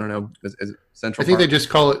called? I don't know. Is it Central? I think Park? they just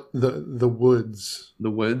call it the woods. The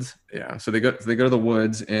woods, yeah. So they go to the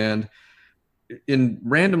woods, and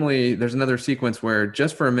randomly there's another sequence where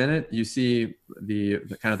just for a minute you see the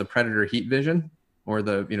kind of the predator heat vision, or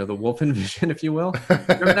the the wolfen vision, if you will.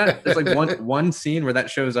 Remember that? There's like one scene where that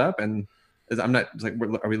shows up, and I'm not it's like,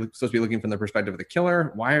 are we supposed to be looking from the perspective of the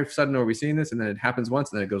killer? Why all of a sudden are we seeing this? And then it happens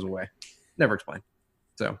once, and then it goes away. Never explained.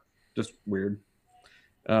 So just weird.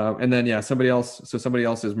 And then somebody else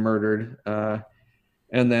is murdered,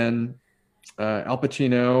 and then Al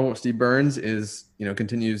Pacino, Steve Burns is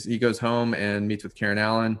continues. He goes home and meets with Karen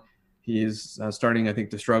Allen. He's starting, I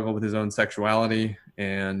think, to struggle with his own sexuality,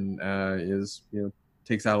 and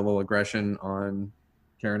takes out a little aggression on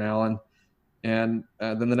Karen Allen. And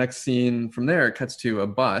then the next scene from there, it cuts to a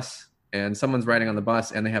bus, and someone's riding on the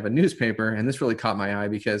bus, and they have a newspaper. And this really caught my eye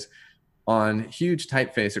because on huge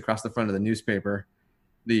typeface across the front of the newspaper,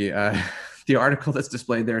 the article that's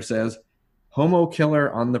displayed there says "Homo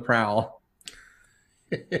Killer on the Prowl."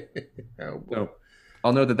 So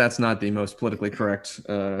I'll note that that's not the most politically correct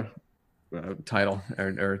title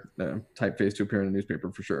or typeface to appear in a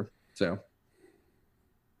newspaper for sure. So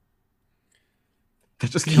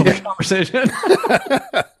that just killed the conversation.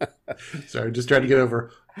 Sorry, just trying to get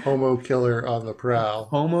over "Homo Killer on the Prowl."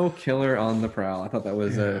 Homo Killer on the Prowl. I thought that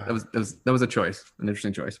was that was a choice, an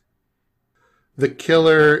interesting choice. The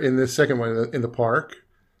killer in the second one in the park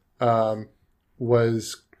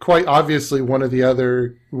was quite obviously one of the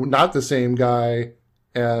other, not the same guy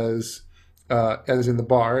as in the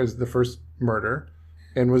bar as the first murder,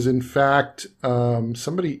 and was in fact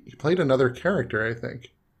somebody. He played another character, I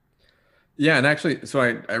think. Yeah, and actually, so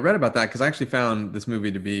I read about that because I actually found this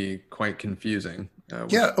movie to be quite confusing.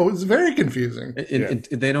 It was very confusing.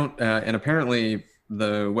 They don't, and apparently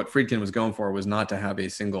what Friedkin was going for was not to have a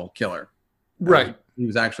single killer. Right. He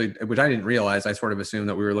was actually, which I didn't realize. I sort of assumed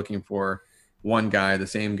that we were looking for one guy, the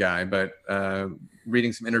same guy. But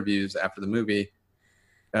reading some interviews after the movie,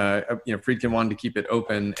 Friedkin wanted to keep it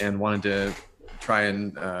open and wanted to try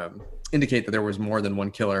and indicate that there was more than one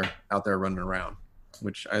killer out there running around,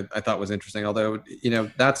 which I thought was interesting. Although,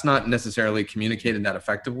 that's not necessarily communicated that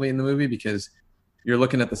effectively in the movie, because you're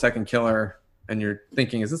looking at the second killer and you're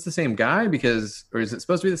thinking, is this the same guy? Or is it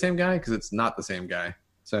supposed to be the same guy? Because it's not the same guy.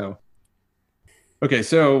 So Okay,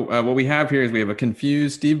 so what we have here is we have a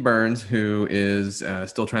confused Steve Burns who is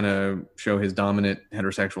still trying to show his dominant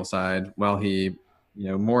heterosexual side while he,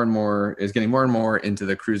 more and more is getting more and more into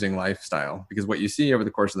the cruising lifestyle. Because what you see over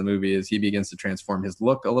the course of the movie is he begins to transform his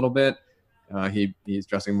look a little bit. He's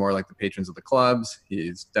dressing more like the patrons of the clubs.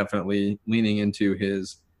 He's definitely leaning into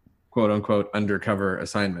his quote unquote undercover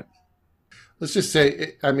assignment. Let's just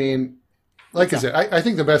say, I mean, like I said, I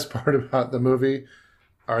think the best part about the movie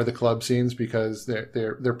are the club scenes because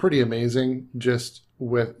they're pretty amazing. Just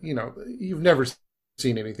with you've never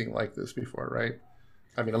seen anything like this before, right?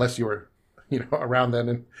 I mean, unless you were around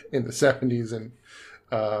then in the 70s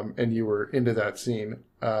and you were into that scene.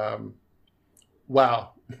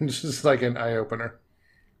 Wow, it's just like an eye opener.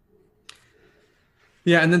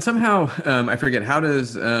 Yeah, and then somehow I forget how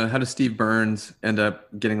does Steve Burns end up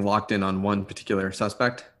getting locked in on one particular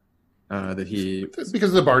suspect that he It's because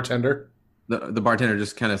of the bartender. The bartender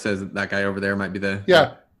just kind of says that guy over there might be the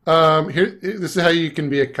Here, this is how you can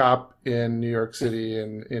be a cop in New York City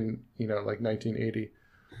in like 1980.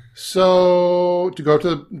 So to go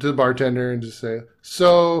to the bartender and just say,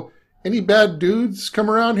 "So, any bad dudes come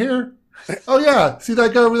around here?" "Oh yeah, see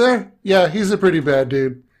that guy over there? Yeah, he's a pretty bad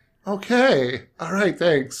dude." "Okay, all right,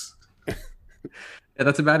 thanks." Yeah,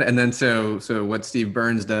 that's about it. And then so what Steve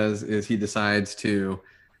Burns does is he decides to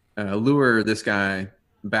lure this guy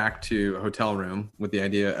back to a hotel room with the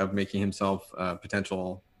idea of making himself a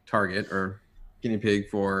potential target or guinea pig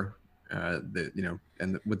for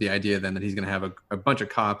and with the idea then that he's going to have a bunch of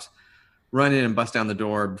cops run in and bust down the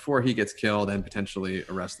door before he gets killed and potentially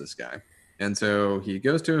arrest this guy. And so he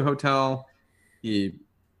goes to a hotel. He,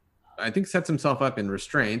 I think, sets himself up in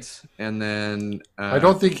restraints, and then I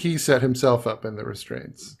don't think he set himself up in the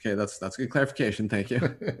restraints. Okay, that's good clarification. Thank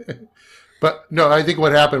you. But no, I think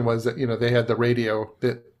what happened was that they had the radio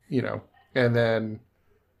that and then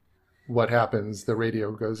what happens? The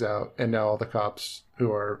radio goes out, and now all the cops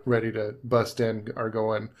who are ready to bust in are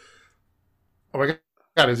going, "Oh my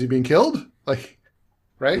God, is he being killed?" Like,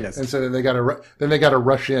 right? Yes. And so then they got to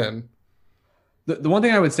rush in. The one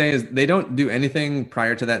thing I would say is they don't do anything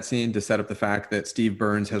prior to that scene to set up the fact that Steve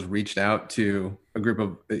Burns has reached out to a group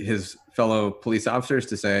of his fellow police officers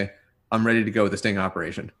to say, "I'm ready to go with the sting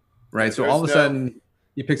operation." Right. So all of a sudden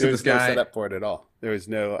he picks up this guy. There was no setup for it at all. There was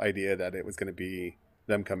no idea that it was going to be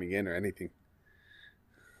them coming in or anything.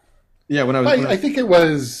 Yeah. I think it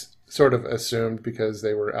was sort of assumed because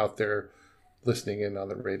they were out there listening in on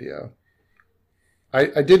the radio.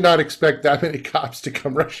 I did not expect that many cops to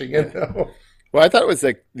come rushing in though. Well, I thought it was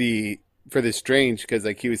like for the strange, because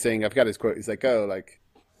like he was saying, I've got his quote. He's like, "Oh, like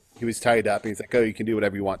he was tied up." And he's like, "Oh, you can do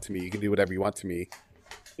whatever you want to me. You can do whatever you want to me."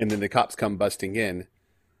 And then the cops come busting in.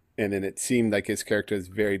 And then it seemed like his character was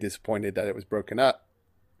very disappointed that it was broken up.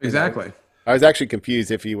 Exactly. I was actually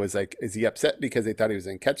confused if he was like, is he upset because they thought he was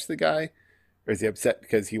going to catch the guy? Or is he upset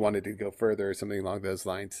because he wanted to go further or something along those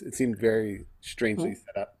lines? It seemed very strangely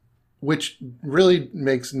set up. Which really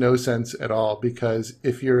makes no sense at all, because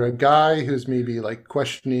if you're a guy who's maybe like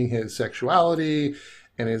questioning his sexuality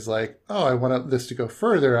and is like, "Oh, I want this to go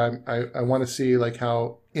further. I want to see like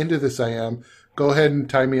how into this I am. Go ahead and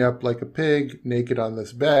tie me up like a pig, naked on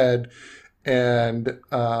this bed." And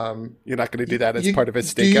you're not going to do that as part of a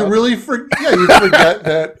stakeout. Do you really forget? Yeah, you forget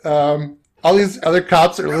that all these other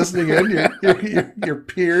cops are listening in. Your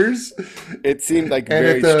peers. It seemed like and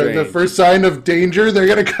very at strange. the first sign of danger, they're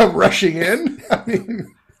going to come rushing in. I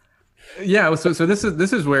mean. Yeah, so this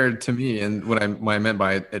is where, to me, and what I meant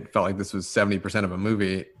by it felt like this was 70% of a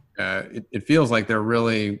movie. It feels like they're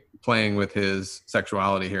really playing with his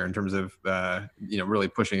sexuality here in terms of really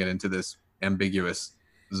pushing it into this ambiguous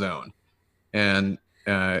zone. And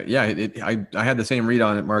I had the same read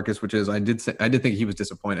on it, Marcus, which is I did think he was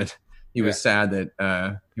disappointed. He was sad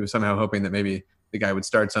that he was somehow hoping that maybe the guy would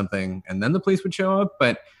start something and then the police would show up.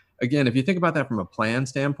 But again, if you think about that from a plan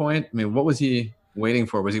standpoint, I mean, what was he waiting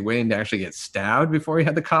for? Was he waiting to actually get stabbed before he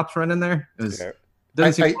had the cops run in there? It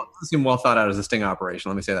doesn't seem well thought out as a sting operation.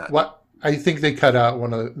 Let me say that. What I think they cut out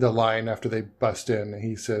one of the line after they bust in.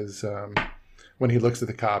 He says, when he looks at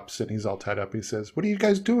the cops and he's all tied up, he says, "What are you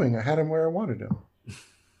guys doing? I had him where I wanted him."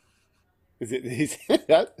 He said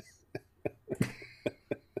that?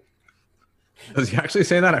 Does he actually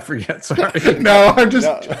say that? I forget. Sorry. No, I'm just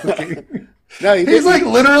joking. No, he's like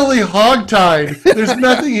literally hogtied. There's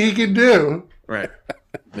nothing he can do. Right.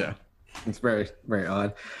 Yeah. It's very, very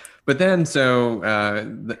odd. But then, so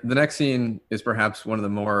the next scene is perhaps one of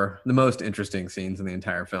the most interesting scenes in the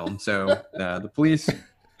entire film. So the police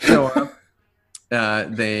show up.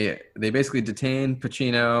 They basically detain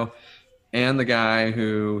Pacino and the guy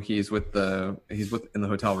who he's with in the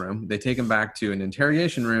hotel room. They take him back to an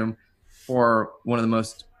interrogation room for one of the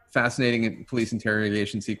most fascinating police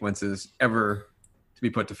interrogation sequences ever to be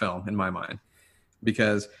put to film, in my mind,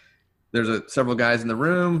 because there's several guys in the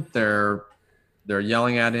room. They're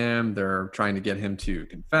yelling at him. They're trying to get him to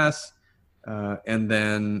confess, and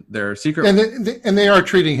then they're secret. And they are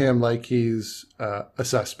treating him like he's a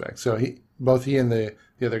suspect. So both he and the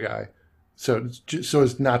other guy, so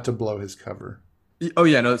as not to blow his cover. Oh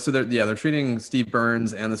yeah, no. So they're treating Steve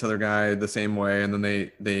Burns and this other guy the same way, and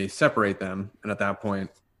then they separate them, and at that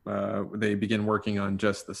point, they begin working on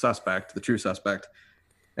just the suspect, the true suspect.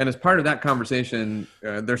 And as part of that conversation,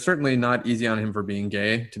 they're certainly not easy on him for being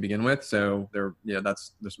gay to begin with. So there's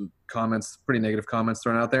some comments, pretty negative comments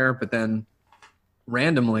thrown out there. But then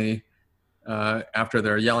randomly, after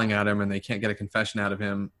they're yelling at him and they can't get a confession out of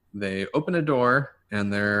him, they open a door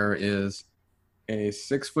and there is a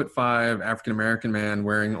 6'5" African American man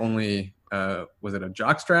wearing only was it a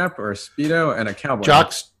jockstrap or a Speedo and a cowboy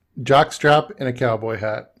hat? Jockstrap and a cowboy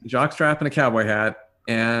hat. Jockstrap and a cowboy hat.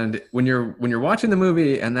 And when you're watching the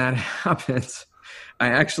movie and that happens, I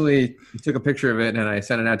actually took a picture of it and I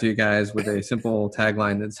sent it out to you guys with a simple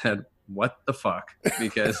tagline that said, "What the fuck?"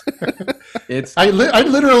 Because it's I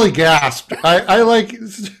literally gasped. I like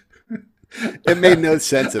it made no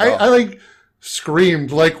sense at all. I like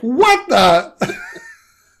screamed like, "What the?"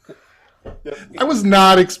 I was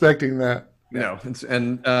not expecting that. No,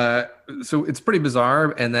 so it's pretty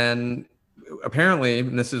bizarre. And then apparently,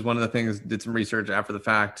 and this is one of the things, did some research after the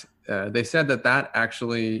fact, they said that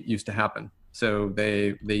actually used to happen. So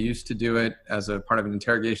they used to do it as a part of an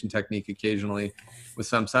interrogation technique occasionally with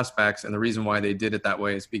some suspects. And the reason why they did it that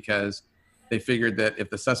way is because they figured that if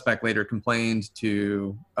the suspect later complained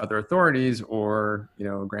to other authorities or,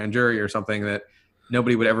 a grand jury or something, that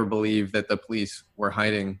nobody would ever believe that the police were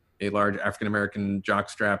hiding a large African-American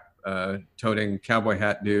jockstrap toting cowboy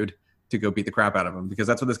hat dude to go beat the crap out of him, because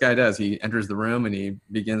that's what this guy does. He enters the room and he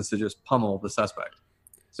begins to just pummel the suspect.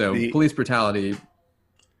 So police brutality,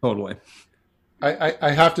 totally.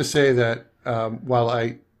 I have to say that while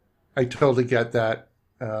I totally get that,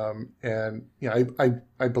 and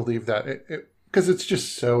I believe that because it's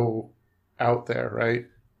just so out there, right?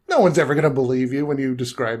 No one's ever going to believe you when you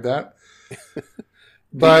describe that.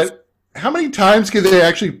 But how many times can they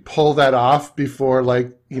actually pull that off before,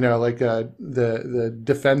 the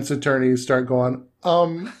defense attorneys start going,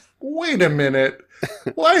 wait a minute,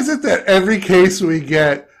 why is it that every case we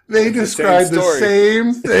get, they describe the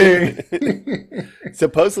same thing?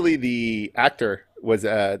 Supposedly the actor was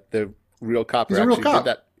the real cop. He's a real cop. Did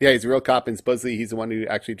that. Yeah, he's a real cop, and supposedly he's the one who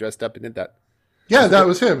actually dressed up and did that. Yeah, that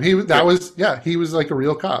was him. He was like a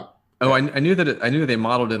real cop. Oh, I knew that. I knew they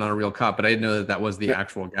modeled it on a real cop, but I didn't know that was the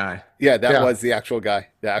actual guy. Yeah, that was the actual guy.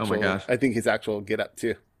 Oh my gosh! I think his actual get up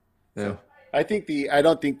too. Yeah. I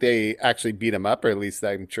don't think they actually beat him up, or at least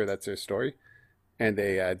I'm sure that's their story. And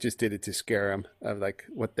they just did it to scare him. Of like,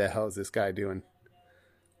 what the hell is this guy doing?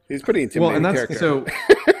 He's pretty intimidating character. So,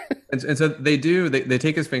 and so they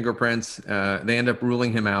take his fingerprints. They end up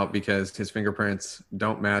ruling him out because his fingerprints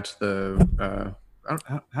don't match the.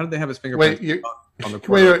 How did they have his fingerprints on the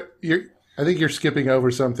court? Wait, I think you're skipping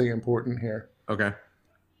over something important here. Okay.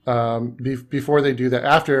 Before they do that,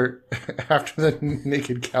 after the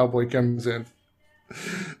naked cowboy comes in,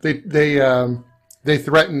 they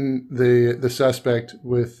threaten the suspect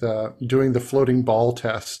with doing the floating ball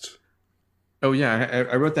test. Oh yeah,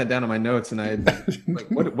 I wrote that down in my notes, and I like,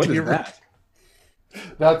 what is that?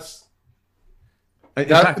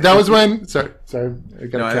 That was when. Sorry, I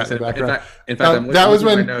got a cat in the background. In fact, that was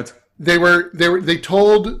when they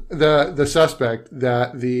told the suspect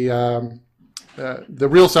that the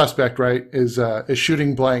real suspect, right, is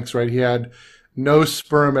shooting blanks, right? He had no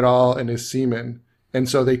sperm at all in his semen, and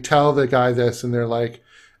so they tell the guy this, and they're like,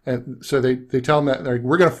 and so they tell him that they're like,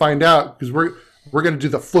 we're gonna find out because we're gonna do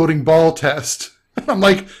the floating ball test. I'm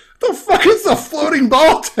like, the fuck is the floating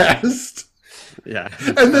ball test? Yeah,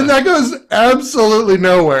 and then that goes absolutely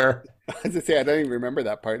nowhere. I was gonna say I don't even remember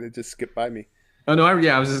that part. It just skipped by me. Oh no!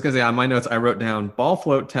 I was just gonna say on my notes I wrote down ball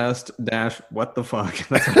float test dash what the fuck.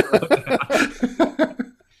 That's what I wrote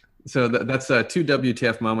down. So that's two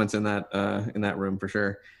WTF moments in that room for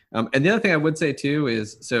sure. And the other thing I would say too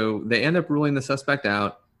is, so they end up ruling the suspect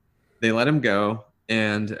out. They let him go,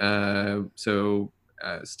 and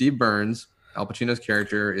Steve Burns, Al Pacino's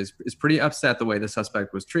character, is pretty upset the way the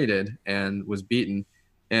suspect was treated and was beaten.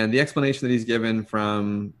 And the explanation that he's given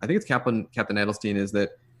from, I think it's Captain Edelstein, is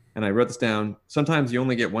that, and I wrote this down, sometimes you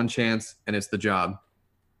only get one chance and it's the job.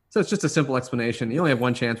 So it's just a simple explanation. You only have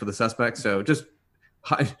one chance with a suspect, so just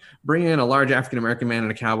bringing in a large African American man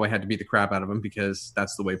and a cowboy had to beat the crap out of him because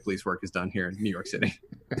that's the way police work is done here in New York City.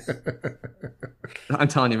 I'm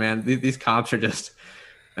telling you, man, these cops are just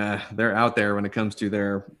they're out there when it comes to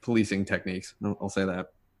their policing techniques. I'll say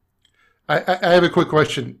that. I have a quick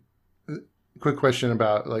question. Quick question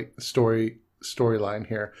about like storyline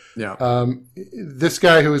here. Yeah. This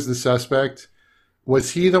guy who was the suspect,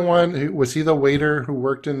 was he the waiter who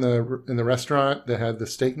worked in the restaurant that had the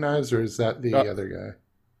steak knives, or is that the other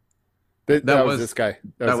guy? That was this guy.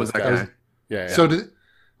 That was that guy.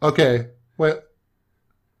 Yeah. Well,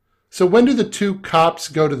 so when do the two cops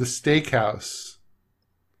go to the steakhouse?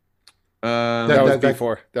 That was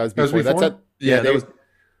before. That's That was.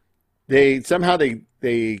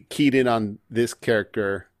 They keyed in on this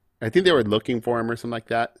character. I think they were looking for him or something like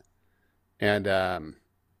that, and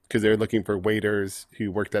because they were looking for waiters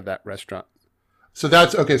who worked at that restaurant. So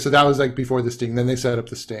that's okay. So that was like before the sting. Then they set up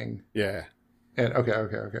the sting. Yeah. And okay.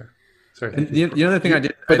 Sorry. And the other thing I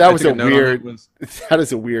did, but that I was took a note on weird. it was, That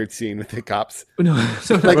is a weird scene with the cops. no,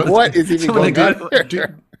 so Like, what is even going on? Do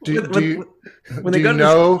you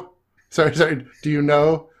know? Sorry. Do you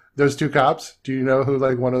know those two cops? Do you know who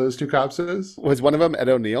like one of those two cops is? Was one of them Ed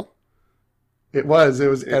O'Neill? It was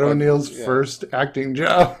Ed O'Neill's first acting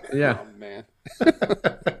job. Yeah. Oh man.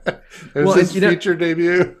 It was his feature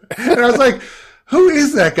debut, and I was like, "Who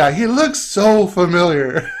is that guy? He looks so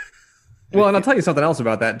familiar." Well, and I'll tell you something else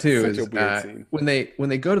about that too. Such a weird scene. When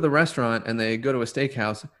they go to the restaurant and they go to a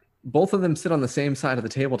steakhouse, both of them sit on the same side of the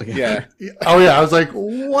table together. Yeah. Oh yeah, I was like,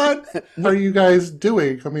 "What are you guys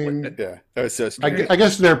doing?" I mean, Yeah. That was so strange. I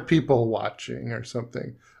guess they're people watching or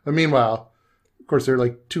something. But meanwhile, of course, they're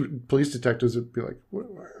like two police detectives would be like,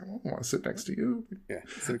 "I don't want to sit next to you." Yeah.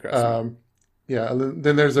 Sit across. Yeah. And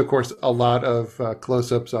then there's of course a lot of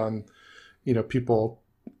close-ups on, people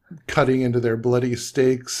cutting into their bloody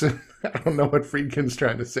steaks. I don't know what Friedkin's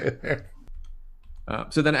trying to say there.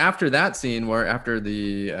 So then after that scene where after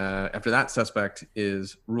that suspect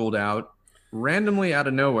is ruled out, randomly out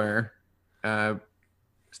of nowhere,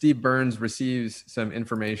 Steve Burns receives some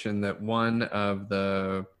information that one of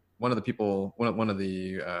the people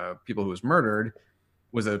who was murdered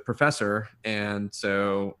was a professor, and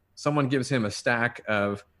so someone gives him a stack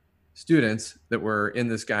of students that were in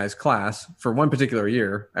this guy's class for one particular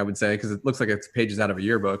year, I would say, because it looks like it's pages out of a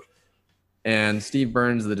yearbook. And Steve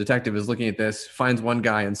Burns, the detective, is looking at this, finds one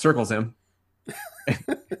guy and circles him.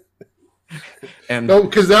 And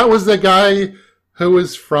because that was the guy who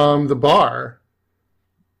was from the bar.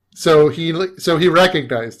 So he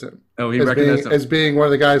recognized him. Oh, he recognized him as being one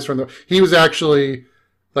of the guys from the. He was actually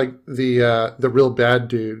like the real bad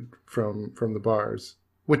dude from the bars,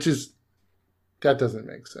 which is that doesn't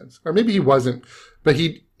make sense. Or maybe he wasn't, but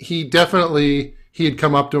he definitely. He had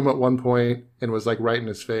come up to him at one point and was like right in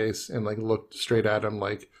his face and like looked straight at him,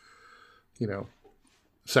 like,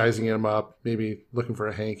 sizing him up, maybe looking for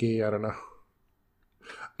a hanky. I don't know.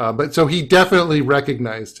 But so he definitely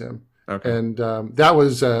recognized him. Okay. And that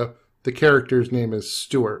was the character's name is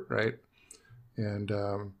Stuart, right?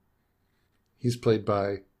 And he's played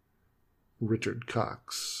by Richard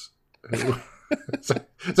Cox. So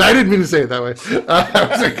I didn't mean to say it that way. I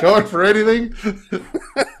wasn't going for anything.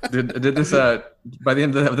 Did this by the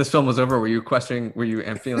end of this film was over? Were you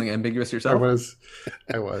feeling ambiguous yourself?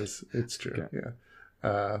 I was. It's true. Okay.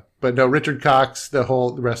 Yeah. But no, Richard Cox. The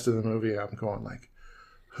rest of the movie, I'm going like,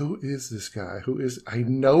 who is this guy? I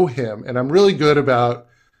know him, and I'm really good about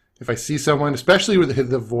if I see someone, especially with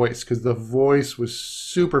the voice, because the voice was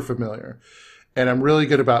super familiar. And I'm really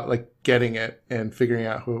good about like getting it and figuring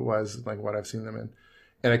out who it was, like what I've seen them in.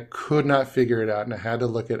 And I could not figure it out. And I had to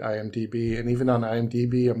look at IMDb. And even on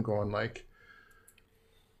IMDb, I'm going like,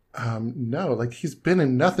 no, like he's been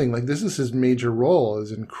in nothing. Like this is his major role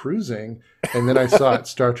is in cruising. And then I saw it,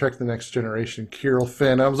 Star Trek The Next Generation, Kirill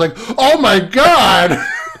Finn. I was like, oh my God.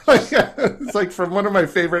 It's like from one of my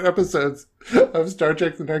favorite episodes of Star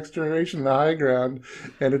Trek The Next Generation, The High Ground.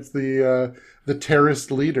 And it's the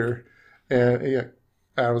terrorist leader. And yeah,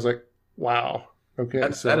 I was like, wow. Okay.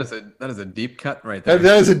 That is a deep cut right there.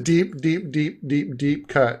 That is a deep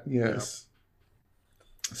cut. Yes.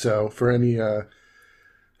 Yeah. So for any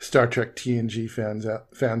Star Trek TNG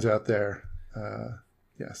fans out there,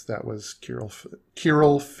 yes, that was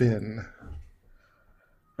Kirill Finn.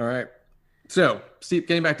 All right. So,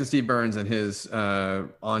 getting back to Steve Burns and his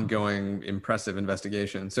ongoing impressive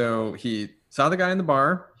investigation. So he saw the guy in the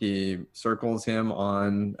bar. He circles him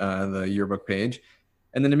on the yearbook page,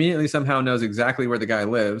 and then immediately somehow knows exactly where the guy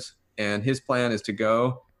lives. And his plan is to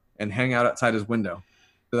go and hang out outside his window.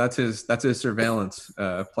 So that's his surveillance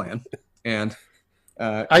plan. And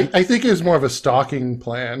I think it was more of a stalking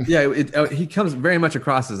plan. Yeah, he comes very much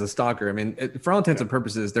across as a stalker. I mean, for all intents and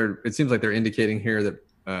purposes, it seems like they're indicating here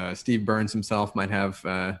that Steve Burns himself might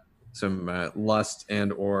have some lust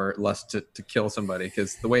to kill somebody,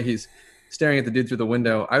 because the way he's staring at the dude through the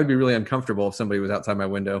window, I would be really uncomfortable if somebody was outside my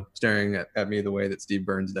window staring at me the way that Steve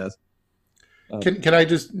Burns does. Can I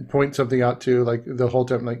just point something out too? Like the whole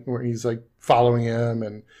time, like where he's like following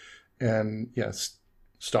him and yes,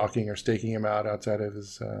 stalking or staking him out outside of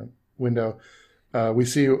his window. We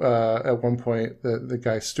see at one point the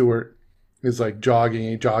guy Stewart is like jogging.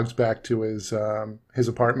 He jogs back to his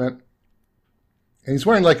apartment, and he's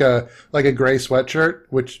wearing like a gray sweatshirt,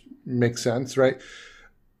 which makes sense, right?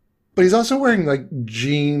 But he's also wearing like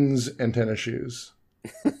jeans and tennis shoes.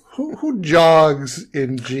 Who jogs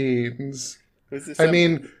in jeans? I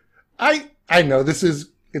mean, I know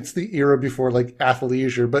it's the era before like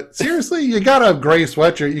athleisure, but seriously, you got a gray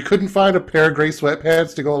sweatshirt. You couldn't find a pair of gray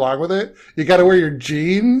sweatpants to go along with it. You got to wear your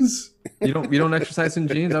jeans. You don't exercise in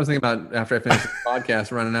jeans? I was thinking about after I finished the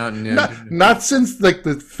podcast, running out and not since like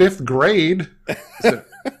the 5th grade. So,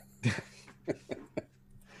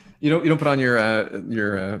 you don't put on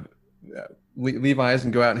your Levi's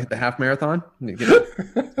and go out and hit the half marathon and get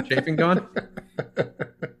some chafing going.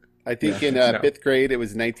 I think in 5th grade it was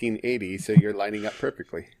 1980, so you're lining up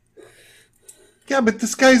perfectly. Yeah, but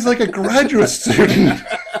this guy's like a graduate student.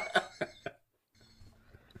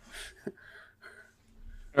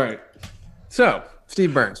 All right. So,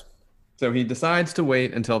 Steve Burns. So he decides to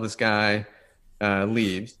wait until this guy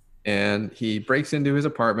leaves, and he breaks into his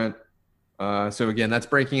apartment. So again, that's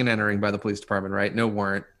breaking and entering by the police department, right? No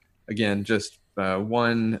warrant. Again, just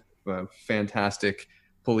one fantastic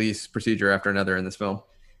police procedure after another in this film.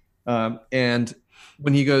 And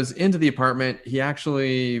when he goes into the apartment, he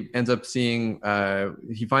actually ends up seeing,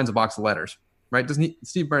 he finds a box of letters, right? Doesn't he?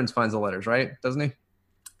 Steve Burns finds the letters, right? Doesn't he?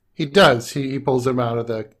 He does. He pulls them out of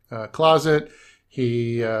the closet.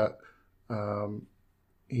 He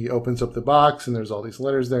opens up the box, and there's all these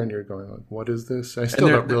letters there, and you're going like, what is this? I still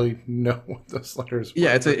don't really know what those letters were.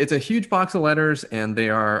 Yeah, it's a huge box of letters, and they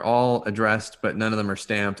are all addressed, but none of them are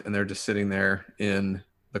stamped, and they're just sitting there in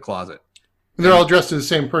the closet. They're all dressed as the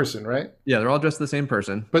same person, right? Yeah, they're all dressed as the same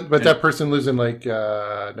person. But that person lives in like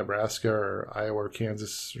Nebraska or Iowa or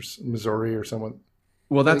Kansas or Missouri or someone.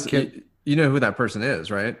 Well, you know who that person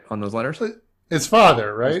is, right? On those letters, his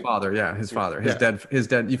father, right? His father, yeah, his father, his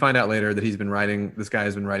dead. You find out later that this guy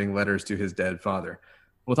has been writing letters to his dead father.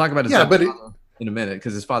 We'll talk about his father in a minute,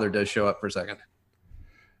 because his father does show up for a second.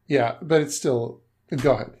 Yeah, but it's still.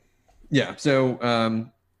 Go ahead. Yeah.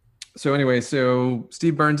 So anyway, so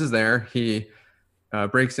Steve Burns is there. He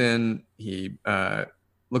breaks in. He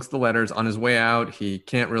looks at the letters. On his way out, he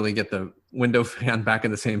can't really get the window fan back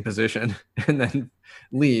in the same position, and then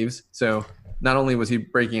leaves. So not only was he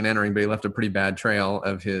breaking and entering, but he left a pretty bad trail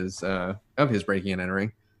of his breaking and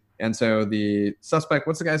entering. And so the suspect,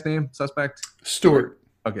 what's the guy's name? Suspect? Stewart.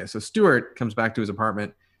 Okay, so Stewart comes back to his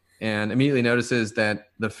apartment and immediately notices that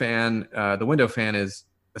the window fan is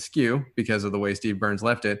askew because of the way Steve Burns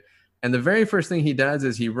left it. And the very first thing he does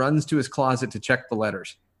is he runs to his closet to check the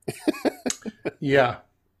letters. Yeah.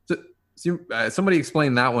 So somebody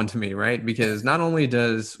explain that one to me, right? Because not only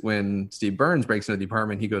does when Steve Burns breaks into the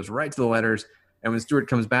apartment, he goes right to the letters. And when Stewart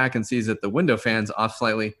comes back and sees that the window fan's off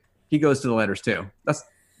slightly, he goes to the letters too. That's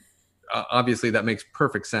obviously that makes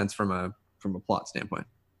perfect sense from a plot standpoint.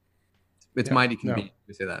 It's mighty convenient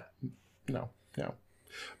to say that. No.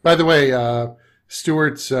 By the way,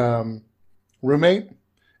 Stewart's roommate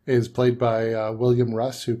is played by William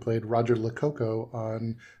Russ, who played Roger Lococo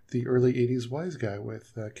on the early 80s Wise Guy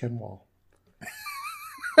with Ken Wall.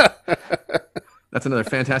 That's another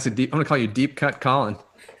fantastic I'm going to call you Deep Cut Colin.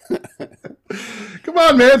 Come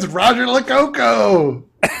on, man. It's Roger Lococo.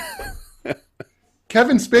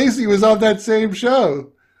 Kevin Spacey was on that same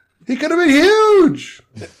show. He could have been huge.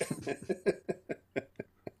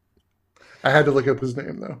 I had to look up his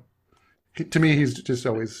name, though. To me, he's just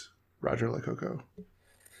always Roger Lococo.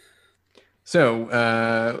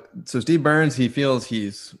 So Steve Burns, he feels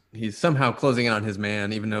he's somehow closing in on his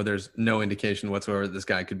man, even though there's no indication whatsoever that this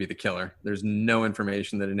guy could be the killer. There's no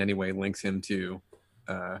information that in any way links him to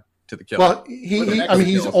the killer. Well,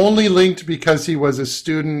 he's only linked because he was a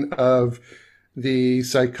student of the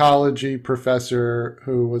psychology professor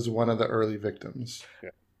who was one of the early victims. Yeah.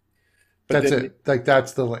 That's it. Like,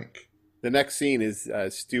 that's the link. The next scene is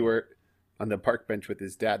Stewart on the park bench with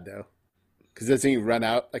his dad, though. Because doesn't he run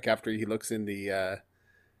out like after he looks in the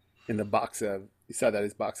box of? He saw that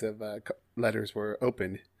his box of letters were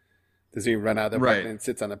open. Does he run out of the apartment and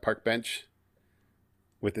sits on the park bench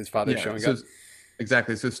with his father showing up?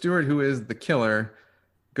 Exactly. So Stewart, who is the killer,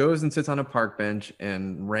 goes and sits on a park bench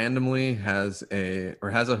and randomly has a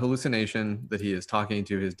hallucination that he is talking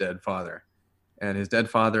to his dead father. And his dead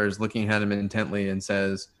father is looking at him intently and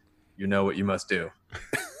says, "You know what you must do."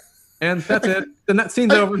 And that's it. Then that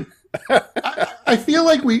scene's over. I feel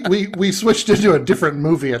like we switched into a different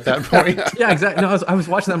movie at that point. Yeah, exactly. No, I was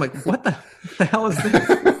watching that. I'm like, what the hell is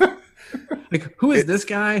this? Like, who is this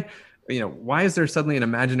guy? Why is there suddenly an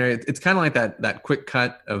imaginary? It's kind of like that quick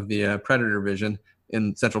cut of the Predator vision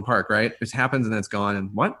in Central Park, right? It happens and then it's gone. And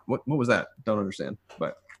what was that? Don't understand.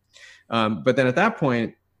 But then at that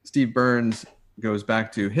point, Steve Burns goes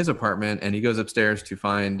back to his apartment and he goes upstairs to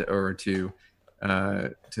find or to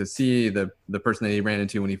see the person that he ran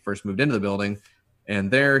into when he first moved into the building. And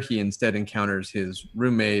there he instead encounters his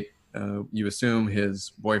roommate, you assume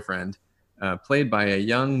his boyfriend, played by a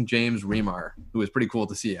young James Remar, who was pretty cool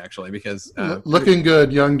to see, actually, because... looking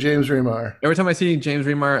good, young James Remar. Every time I see James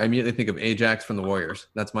Remar, I immediately think of Ajax from the Warriors.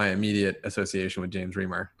 That's my immediate association with James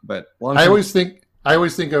Remar. But I always think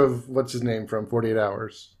of, what's his name from 48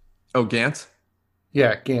 Hours? Oh, Gantz?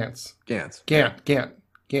 Yeah, Gantz. Gantz. Gant?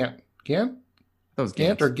 That was Gantz.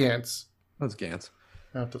 Gant or Gantz? That was Gantz.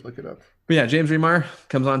 I have to look it up. But yeah, James Remar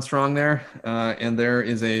comes on strong there. And there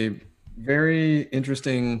is a very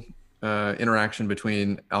interesting interaction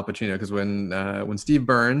between Al Pacino, because when Steve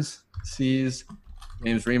Burns sees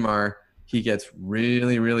James Remar, he gets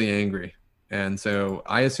really, really angry. And so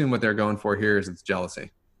I assume what they're going for here is it's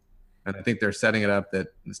jealousy. And I think they're setting it up that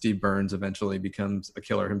Steve Burns eventually becomes a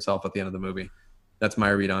killer himself at the end of the movie. That's my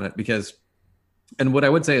read on it. And what I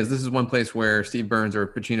would say is this is one place where Steve Burns or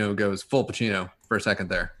Pacino goes full Pacino for a second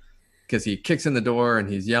there, because he kicks in the door and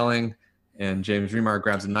he's yelling, and James Remar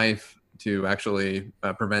grabs a knife to actually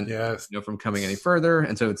prevent from coming any further.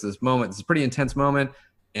 And so it's this moment, it's a pretty intense moment,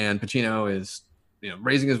 and Pacino is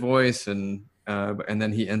raising his voice, and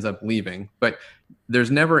then he ends up leaving. But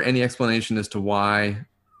there's never any explanation as to why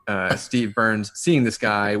Steve Burns, seeing this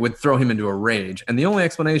guy, would throw him into a rage. And the only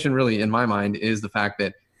explanation really in my mind is the fact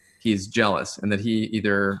that he's jealous, and that he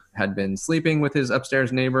either had been sleeping with his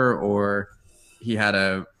upstairs neighbor or he had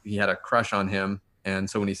a crush on him. And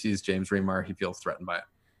so when he sees James Remar, he feels threatened by it.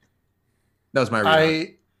 That was my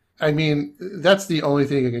read. I mean, that's the only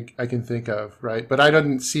thing I can think of, right? But I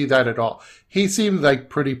didn't see that at all. He seemed like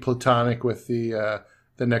pretty platonic with the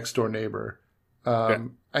next door neighbor.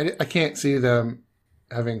 I can't see them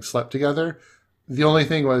having slept together. The only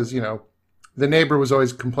thing was, the neighbor was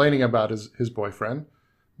always complaining about his boyfriend,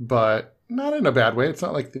 but not in a bad way. It's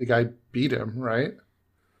not like the guy beat him, right?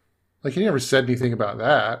 Like, he never said anything about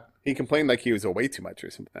that. He complained like he was away too much or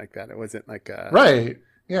something like that. It wasn't like... Right,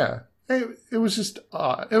 yeah. It was just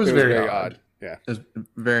odd. It was very odd. Yeah. It was a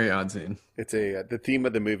very odd scene. It's the theme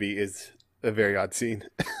of the movie is a very odd scene.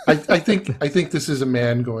 I think this is a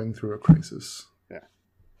man going through a crisis.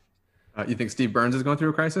 Yeah. You think Steve Burns is going through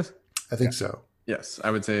a crisis? I think so. Yes,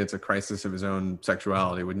 I would say it's a crisis of his own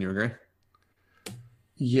sexuality. Wouldn't you agree?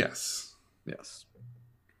 Yes. Yes.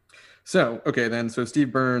 So, okay, then. So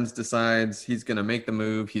Steve Burns decides he's going to make the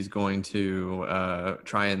move. He's going to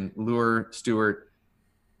try and lure Stewart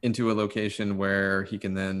into a location where he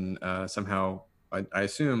can then somehow, I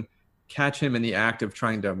assume, catch him in the act of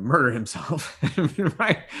trying to murder himself.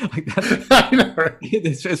 Right? Like that's, I know, right?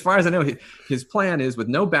 As far as I know, his plan is, with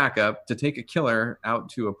no backup, to take a killer out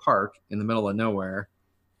to a park in the middle of nowhere.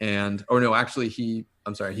 He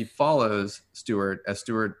follows Stewart as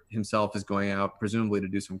Stewart himself is going out, presumably to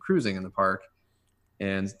do some cruising in the park.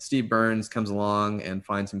 And Steve Burns comes along and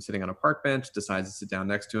finds him sitting on a park bench, decides to sit down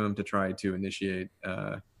next to him to try to initiate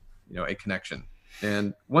a connection.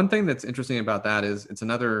 And one thing that's interesting about that is it's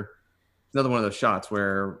another one of those shots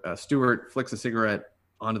where Stewart flicks a cigarette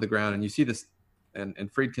onto the ground, and you see this, and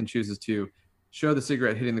Friedkin chooses to show the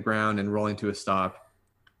cigarette hitting the ground and rolling to a stop,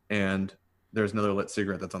 and there's another lit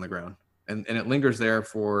cigarette that's on the ground. And it lingers there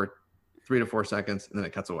for 3 to 4 seconds, and then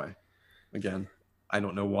it cuts away. Again, I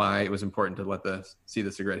don't know why it was important to see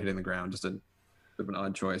the cigarette hitting the ground. Just a bit of an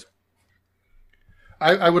odd choice.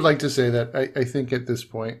 I would like to say that I think at this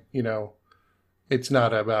point, it's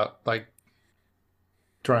not about like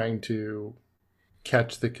trying to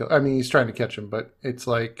catch the killer. I mean, he's trying to catch him, but it's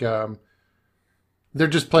like they're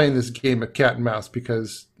just playing this game of cat and mouse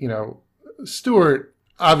because, Stewart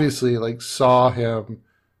obviously like saw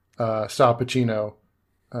Pacino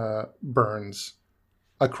Burns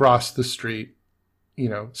across the street,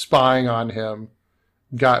 spying on him,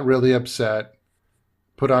 got really upset,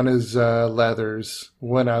 put on his leathers,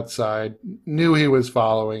 went outside, knew he was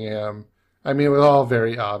following him. I mean, it was all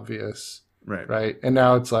very obvious. Right. And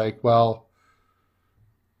now it's like, well,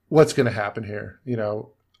 what's going to happen here?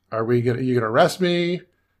 Are you going to arrest me?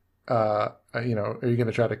 Are you going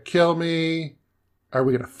to try to kill me? Are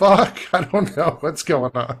we going to fuck? I don't know what's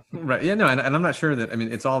going on. Right. Yeah, no, and I'm not sure that, I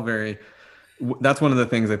mean, it's all very, that's one of the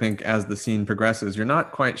things I think as the scene progresses, you're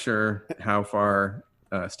not quite sure how far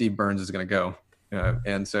Steve Burns is going to go.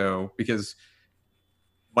 And so, because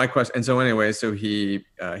my question, and so anyway, so he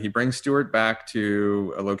brings Stewart back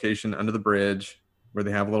to a location under the bridge where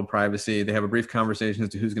they have a little privacy. They have a brief conversation as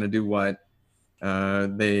to who's going to do what.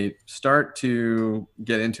 They start to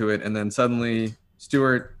get into it, and then suddenly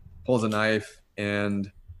Stewart pulls a knife, and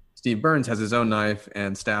Steve Burns has his own knife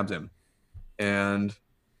and stabs him, and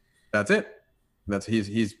that's it. That's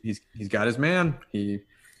he's got his man.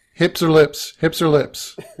 Hips or lips? Hips or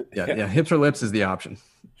lips? Yeah. Hips or lips is the option.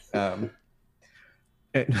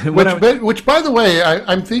 Which, by the way,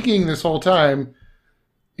 I'm thinking this whole time,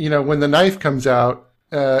 when the knife comes out,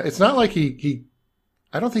 it's not like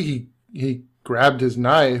I don't think he grabbed his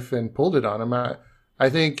knife and pulled it on him. I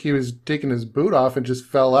think he was taking his boot off and just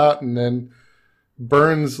fell out, and then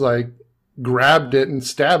Burns grabbed it and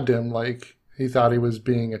stabbed him like he thought he was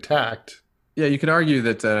being attacked. Yeah, you could argue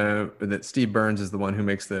that Steve Burns is the one who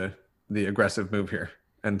makes the aggressive move here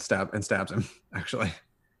and stabs him, actually,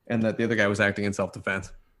 and that the other guy was acting in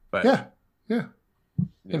self-defense. But yeah.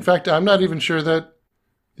 In fact, I'm not even sure that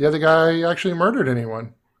the other guy actually murdered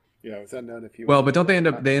anyone. Yeah, it's unknown if he. Well, but don't they end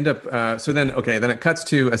up? So then it cuts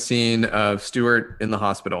to a scene of Stewart in the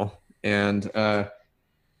hospital, and I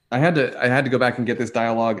had to go back and get this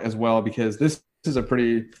dialogue as well, because this is a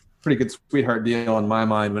pretty good sweetheart deal in my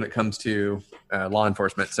mind when it comes to law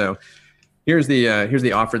enforcement. So here's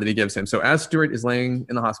the offer that he gives him. So as Stewart is laying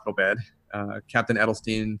in the hospital bed, Captain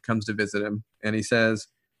Edelstein comes to visit him, and he says,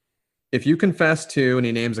 if you confess to, and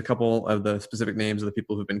he names a couple of the specific names of the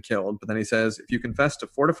people who've been killed, but then he says, if you confess to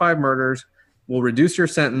 4 to 5 murders, we'll reduce your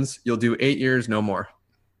sentence. You'll do 8 years, no more.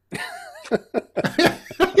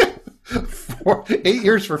 8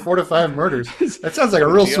 years for 4 to 5 murders. That sounds like a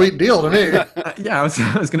real sweet deal to me. Yeah, I was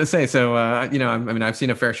going to say. So, I've seen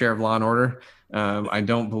a fair share of Law and Order. I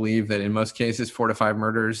don't believe that in most cases 4 to 5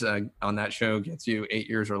 murders on that show gets you 8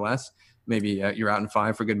 years or less. Maybe you're out in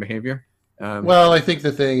 5 for good behavior. Well, I think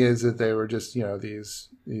the thing is that they were just,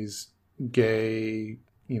 these gay,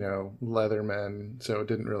 leather men, so it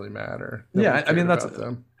didn't really matter. Yeah, I mean that's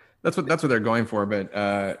what they're going for. But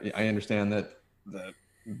I understand that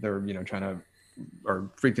they're trying to, or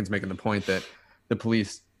Friedkin's making the point that the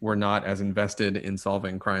police were not as invested in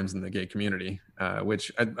solving crimes in the gay community,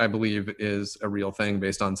 which I believe is a real thing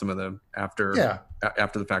based on some of the after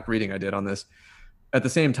the fact reading I did on this. At the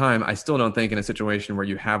same time, I still don't think in a situation where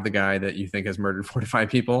you have the guy that you think has murdered 4 to 5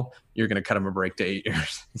 people, you're going to cut him a break to 8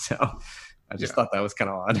 years. So I just thought that was kind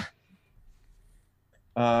of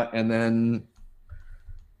odd. And then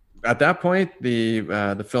at that point,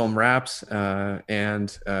 the film wraps,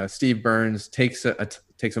 and Steve Burns takes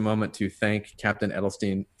a moment to thank Captain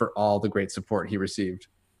Edelstein for all the great support he received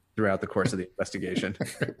throughout the course of the investigation,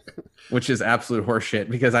 which is absolute horseshit,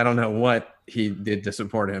 because I don't know what he did to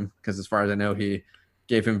support him, because as far as I know, he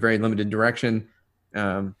gave him very limited direction,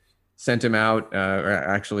 sent him out, or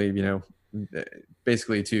actually,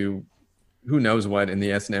 basically to who knows what in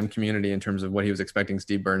the S&M community in terms of what he was expecting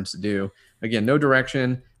Steve Burns to do. Again, no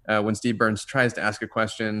direction. When Steve Burns tries to ask a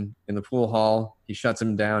question in the pool hall, he shuts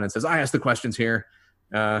him down and says, I ask the questions here.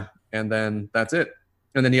 And then that's it.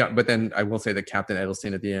 And then but then I will say that Captain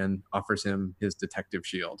Edelstein at the end offers him his detective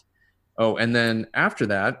shield. Oh, and then after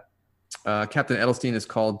that, Captain Edelstein is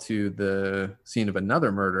called to the scene of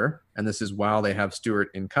another murder, and this is while they have Stewart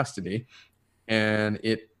in custody. And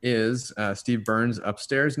it is Steve Burns'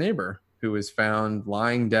 upstairs neighbor, who is found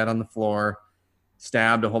lying dead on the floor,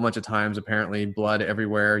 stabbed a whole bunch of times, apparently blood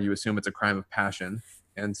everywhere. You assume it's a crime of passion.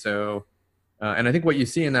 And so, and I think what you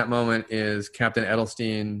see in that moment is Captain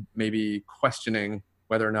Edelstein maybe questioning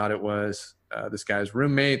whether or not it was this guy's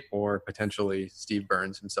roommate or potentially Steve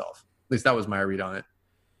Burns himself. At least that was my read on it.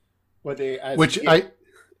 Well, he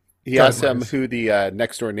God asked him bless. who the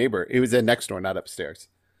next door neighbor. It was next door, not upstairs.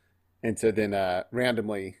 And so then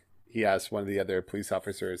randomly he asked one of the other police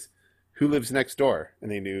officers, who lives next door? And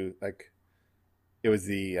they knew it was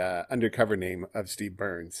the undercover name of Steve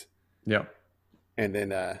Burns. Yeah. And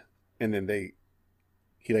then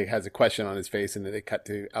he has a question on his face, and then they cut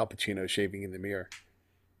to Al Pacino shaving in the mirror.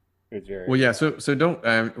 It was very, well, yeah. So don't.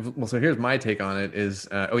 So here's my take on it. Is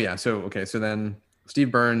So then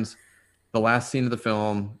Steve Burns, the last scene of the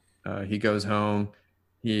film, he goes home.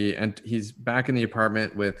 He's back in the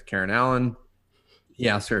apartment with Karen Allen. He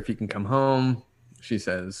asks her if he can come home. She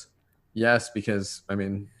says yes, because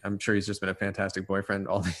I'm sure he's just been a fantastic boyfriend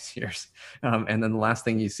all these years. And then the last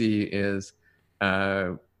thing you see is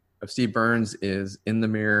Steve Burns is in the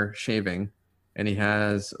mirror shaving, and he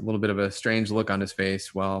has a little bit of a strange look on his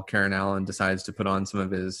face while Karen Allen decides to put on some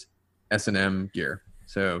of his S&M gear.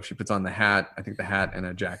 So she puts on the hat, I think the hat and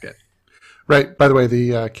a jacket. Right. By the way,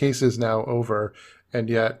 the case is now over, and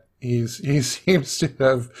yet he seems to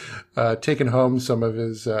have taken home some of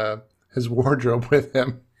his wardrobe with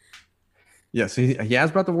him. Yes, he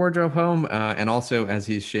has brought the wardrobe home, and also as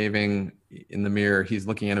he's shaving in the mirror, he's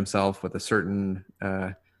looking at himself with a certain,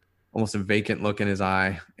 almost a vacant look in his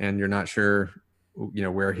eye, and you're not sure,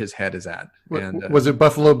 where his head is at. And was it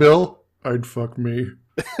Buffalo Bill? I'd fuck me.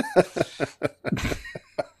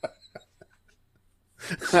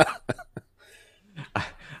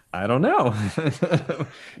 I don't know.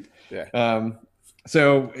 Yeah.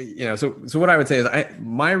 So what I would say is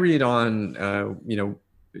my read on,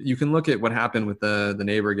 you can look at what happened with the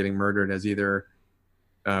neighbor getting murdered as either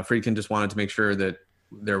Friedkin just wanted to make sure that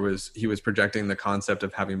he was projecting the concept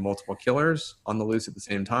of having multiple killers on the loose at the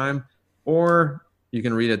same time, or you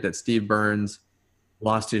can read it that Steve Burns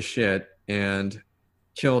lost his shit and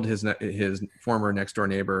killed his former next door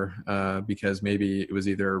neighbor because maybe it was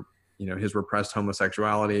either his repressed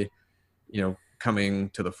homosexuality coming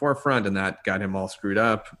to the forefront and that got him all screwed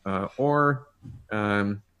up, or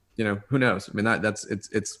who knows? I mean,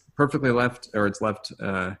 it's perfectly left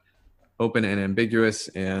open and ambiguous,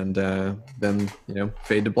 and then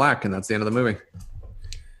fade to black, and that's the end of the movie.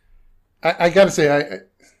 I gotta say,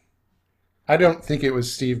 I don't think it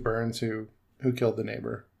was Steve Burns who killed the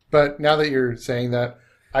neighbor. But now that you're saying that,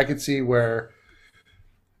 I could see where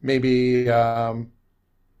maybe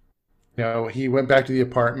he went back to the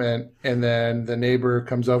apartment, and then the neighbor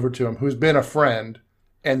comes over to him, who's been a friend,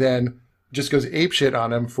 and then just goes apeshit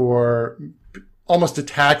on him for almost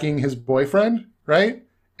attacking his boyfriend, right?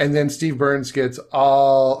 And then Steve Burns gets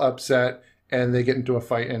all upset, and they get into a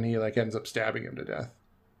fight, and he ends up stabbing him to death.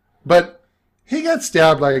 But he got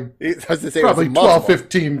stabbed probably 12,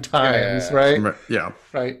 15 times, right? Yeah.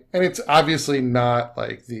 Right. And it's obviously not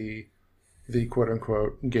like the quote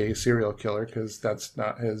unquote gay serial killer, because that's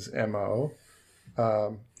not his MO.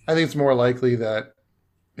 I think it's more likely that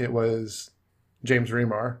it was James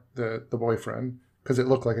Remar, the boyfriend, because it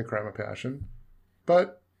looked like a crime of passion.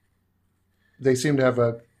 But they seem to have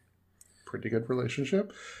a pretty good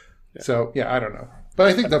relationship. Yeah. So, yeah, I don't know. But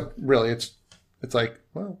I think that really it's like,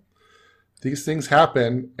 well, these things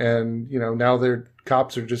happen, and, now their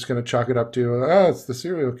cops are just going to chalk it up to, it's the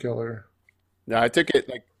serial killer. No, I took it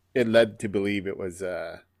it led to believe it was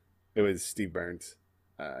Steve Burns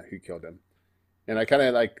who killed him. And I kind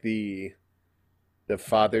of like the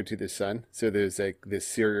father to the son. So there's this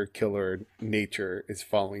serial killer nature is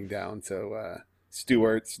falling down. So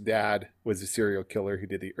Stewart's dad was a serial killer who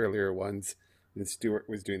did the earlier ones, and Stewart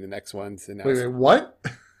was doing the next ones. And now wait, what?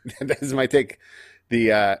 That is my take.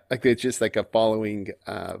 It's just like a following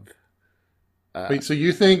of. Wait, so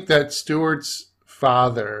you think that Stewart's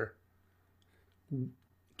father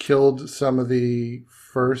killed some of the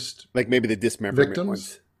first maybe the dismemberment victims?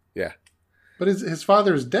 Ones? Yeah. But his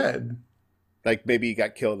father's dead. Maybe he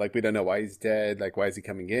got killed. We don't know why he's dead. Why is he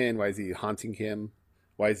coming in? Why is he haunting him?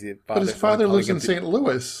 Why is he? But his father lives in St.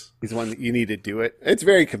 Louis. He's the one that you need to do it. It's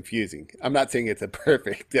very confusing. I'm not saying it's a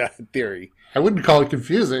perfect theory. I wouldn't call it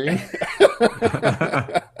confusing.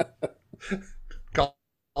 Call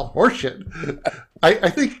horseshit. I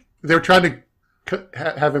think they're trying to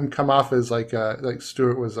have him come off as like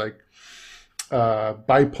Stewart was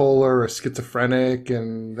bipolar or schizophrenic,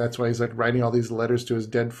 and that's why he's writing all these letters to his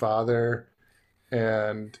dead father.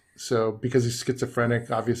 And so because he's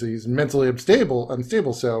schizophrenic, obviously he's mentally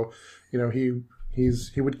unstable. So,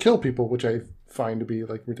 he would kill people, which I find to be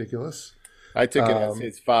ridiculous. I took it as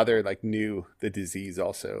his father knew the disease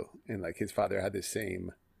also, and his father had the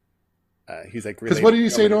same. He's because what did he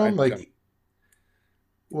say to him?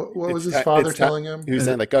 What was his father telling him? He was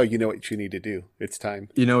saying oh, you know what you need to do. It's time.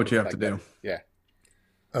 You know what you have to do. Yeah.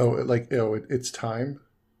 Oh, it's time.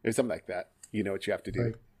 Or something like that. You know what you have to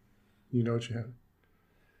do. You know what you have.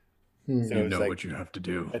 So you know what you have to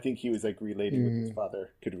do. I think he was relating with his father.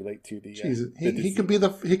 Could relate to the. Jesus, he could be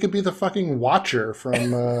the fucking Watcher from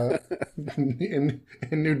in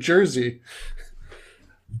New Jersey.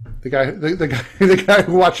 The guy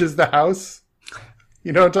who watches the house.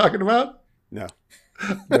 You know what I'm talking about? No.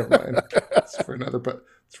 Never mind. It's for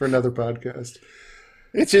another podcast.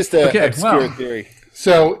 It's just a obscure theory.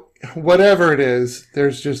 So whatever it is,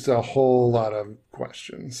 there's just a whole lot of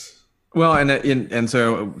questions. Well, and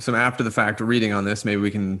so some after the fact reading on this, maybe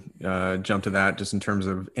we can jump to that just in terms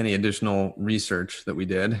of any additional research that we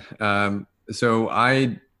did. So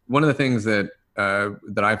one of the things that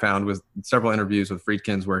I found was several interviews with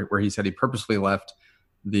Friedkin's where he said he purposely left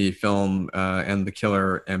the film and the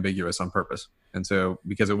killer ambiguous on purpose. And so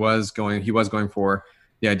because he was going for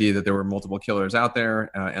the idea that there were multiple killers out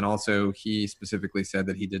there, and also he specifically said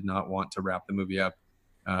that he did not want to wrap the movie up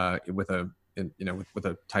with a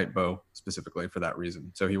tight bow specifically for that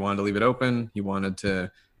reason. So he wanted to leave it open. He wanted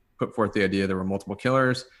to put forth the idea there were multiple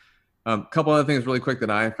killers. A couple other things really quick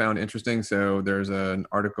that I found interesting. So there's an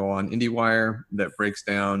article on IndieWire that breaks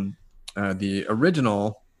down the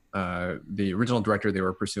original director they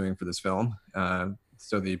were pursuing for this film.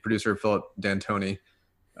 So the producer, Philip D'Antoni,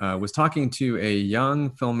 was talking to a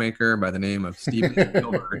young filmmaker by the name of Steven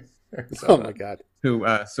Spielberg. Oh my God.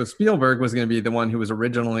 So Spielberg was going to be the one who was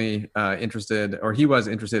originally interested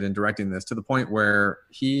in directing this, to the point where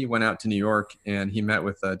he went out to New York and he met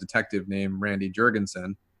with a detective named Randy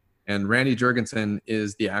Jurgensen. And Randy Jurgensen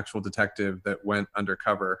is the actual detective that went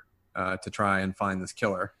undercover to try and find this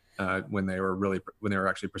killer when they were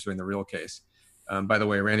actually pursuing the real case. By the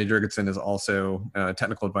way, Randy Jurgensen is also a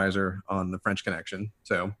technical advisor on The French Connection.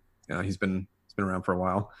 So he's been around for a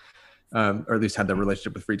while. Or at least had that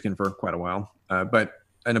relationship with Friedkin for quite a while.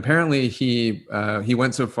 And apparently he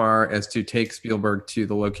went so far as to take Spielberg to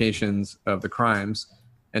the locations of the crimes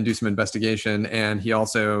and do some investigation. And he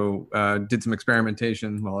also did some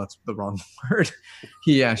experimentation. Well, that's the wrong word.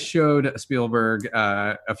 He showed Spielberg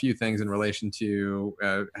a few things in relation to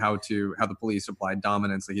how the police applied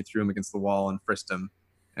dominance. Like he threw him against the wall and frisked him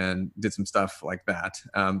and did some stuff like that.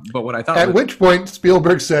 But what I thought, at which point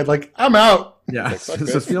Spielberg said, like, I'm out. Yeah.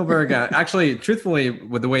 So Spielberg, actually, truthfully,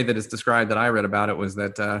 with the way that it's described that I read about it, was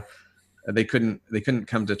that they couldn't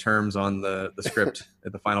come to terms on the script,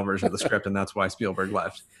 the final version of the script, and that's why Spielberg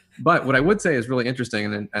left. But what I would say is really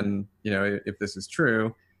interesting, and if this is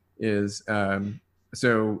true, is Richard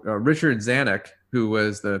Zanuck, who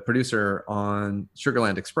was the producer on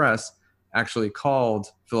Sugarland Express, actually called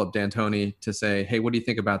Philip D'Antoni to say, hey, what do you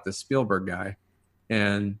think about this Spielberg guy?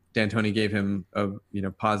 And D'Antoni gave him a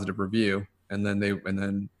positive review, and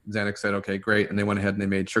then Zanuck said, okay, great, and they went ahead and they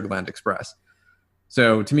made Sugarland Express.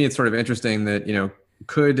 So to me, it's sort of interesting that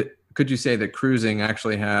could you say that Cruising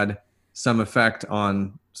actually had some effect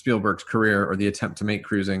on Spielberg's career, or the attempt to make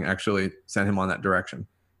Cruising actually sent him on that direction?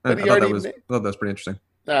 I thought that was pretty interesting.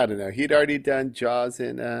 I don't know. He'd already done Jaws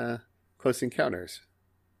and Close Encounters,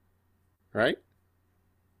 right?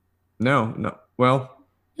 No. Well,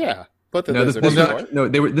 yeah. Both of those are before. No,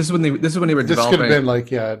 this is when they were developing. This could have been like,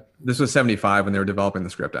 yeah. This was 1975 when they were developing the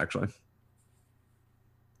script, actually.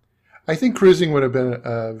 I think Cruising would have been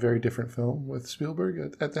a very different film with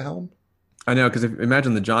Spielberg at the helm. I know, because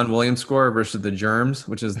imagine the John Williams score versus the Germs,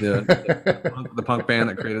 which is the punk band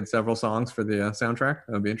that created several songs for the soundtrack.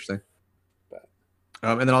 That would be interesting.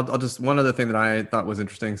 And then I'll just, one other thing that I thought was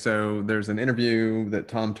interesting. So there's an interview that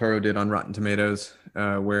Tom Toro did on Rotten Tomatoes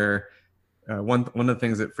where one of the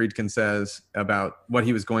things that Friedkin says about what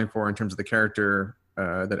he was going for in terms of the character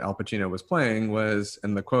that Al Pacino was playing was,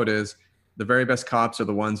 and the quote is, "The very best cops are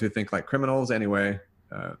the ones who think like criminals anyway,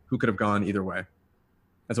 who could have gone either way."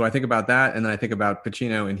 And so I think about that, and then I think about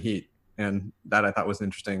Pacino in Heat, and that I thought was an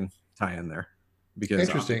interesting tie-in there. Because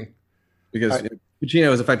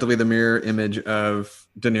Pacino is effectively the mirror image of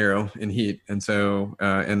De Niro in Heat, and so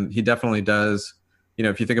and he definitely does.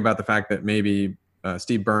 If you think about the fact that maybe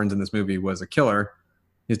Steve Burns in this movie was a killer,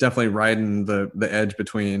 he's definitely riding the edge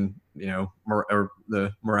between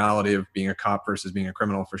the morality of being a cop versus being a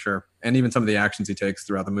criminal, for sure. And even some of the actions he takes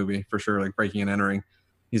throughout the movie, for sure, like breaking and entering,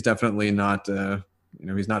 he's definitely not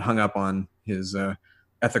he's not hung up on his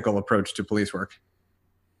ethical approach to police work.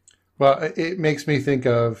 Well, it makes me think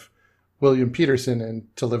of William Peterson in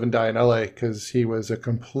To Live and Die in LA, because he was a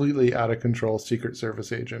completely out of control Secret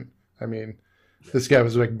Service agent. I mean, this guy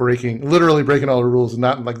was like literally breaking all the rules,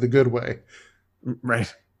 not in like the good way.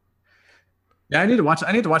 Right. Yeah, I need to watch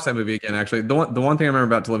that movie again. Actually, the one thing I remember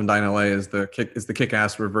about To Live and Die in LA is the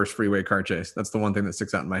kick-ass reverse freeway car chase. That's the one thing that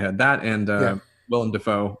sticks out in my head. That and Willem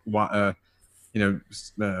Dafoe, working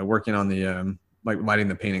on the lighting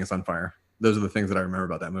the paintings on fire. Those are the things that I remember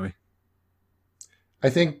about that movie. I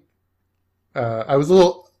think I was a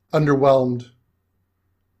little underwhelmed.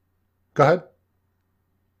 Go ahead.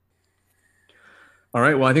 All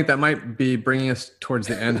right. Well, I think that might be bringing us towards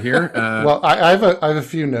the end here. Well, I have a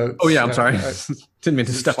few notes. Oh yeah, I'm sorry. Didn't mean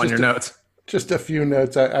to step on your notes. Just a few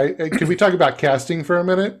notes. Can we talk about casting for a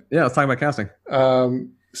minute? Yeah, let's talk about casting.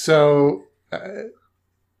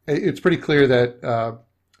 It's pretty clear that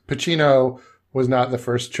Pacino was not the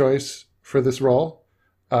first choice for this role.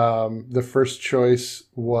 The first choice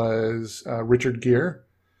was Richard Gere.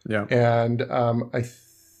 Yeah. And I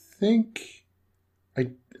think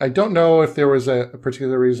I don't know if there was a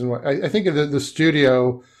particular reason why. I think the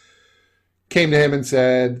studio came to him and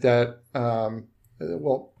said that,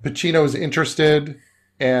 Pacino was interested,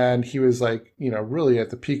 and he was like, really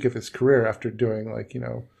at the peak of his career after doing like,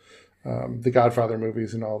 the Godfather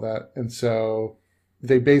movies and all that. And so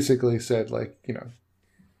they basically said like,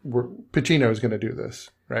 Pacino is going to do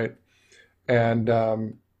this, right? And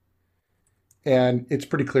it's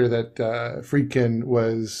pretty clear that Friedkin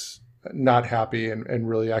was not happy and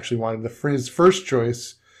really actually wanted his first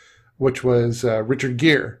choice, which was Richard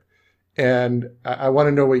Gere. And I want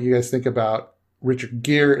to know what you guys think about Richard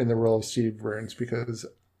Gere in the role of Steve Burns, because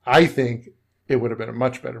I think it would have been a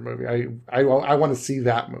much better movie. I want to see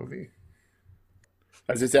that movie.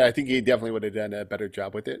 As I said, I think he definitely would have done a better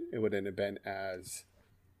job with it. It wouldn't have been as...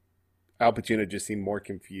 Al Pacino just seemed more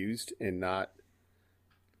confused and not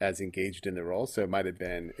as engaged in the role. So it might have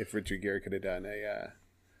been, if Richard Gere could have done a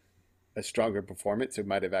stronger performance, it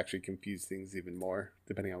might have actually confused things even more,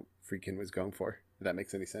 depending on what Friedkin was going for. If that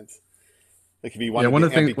makes any sense. Like if he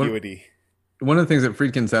wanted ambiguity. One of the things that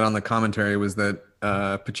Friedkin said on the commentary was that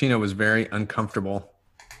Pacino was very uncomfortable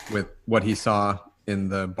with what he saw in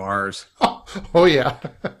the bars. Oh yeah.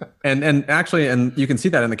 and actually, and you can see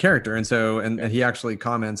that in the character. And so, and he actually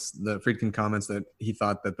Friedkin comments that he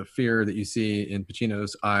thought that the fear that you see in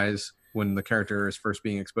Pacino's eyes when the character is first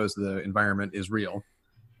being exposed to the environment is real.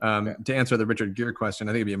 To answer the Richard Gere question,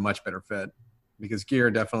 I think it'd be a much better fit, because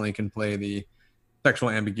Gere definitely can play the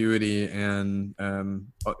sexual ambiguity and kind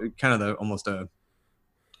of the almost what's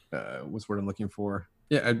the word I'm looking for?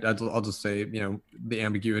 Yeah, I'll just say, the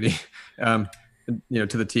ambiguity, to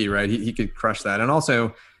the T, right? He could crush that. And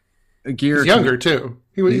also, Gere... He's younger, too.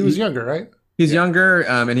 He was younger, right? He's younger,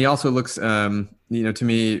 and he also looks, to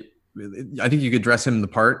me, I think you could dress him the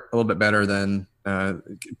part a little bit better than... I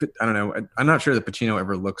don't know. I'm not sure that Pacino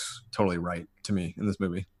ever looks totally right to me in this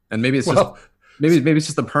movie. And maybe it's maybe it's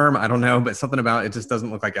just the perm. I don't know, but something about it just doesn't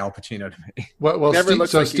look like Al Pacino to me.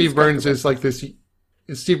 Steve Burns is like this.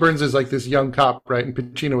 Steve Burns is like this young cop, right? And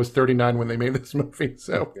Pacino was 39 when they made this movie,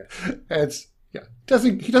 so he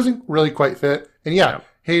doesn't really quite fit. And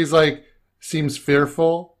he's like seems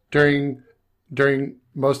fearful during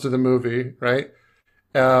most of the movie, right?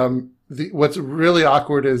 What's really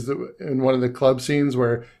awkward is in one of the club scenes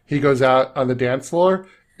where he goes out on the dance floor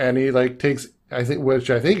and he like takes, which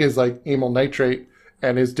I think is like amyl nitrate,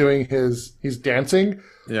 and is doing he's dancing.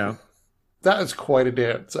 Yeah. That is quite a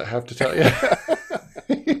dance, I have to tell you.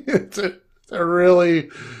 It's a really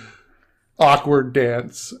awkward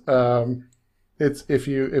dance. It's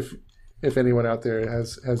if anyone out there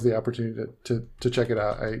has the opportunity to check it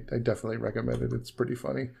out, I definitely recommend it. It's pretty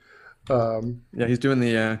funny. He's doing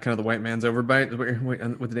the kind of the white man's overbite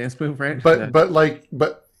with the dance move, right?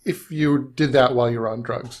 But if you did that while you're on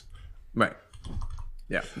drugs, right?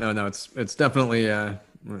 Yeah, no, it's definitely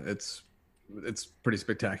it's pretty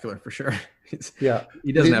spectacular for sure. He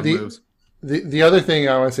doesn't have moves. The other thing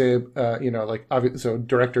I want to say, so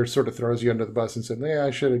director sort of throws you under the bus and said, I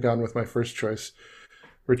should have gone with my first choice,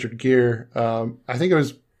 Richard Gere. I think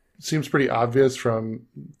seems pretty obvious from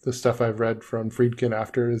the stuff I've read from Friedkin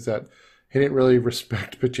after, is that he didn't really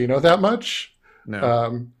respect Pacino that much.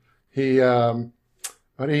 No.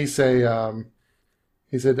 What did he say?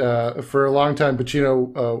 He said, for a long time,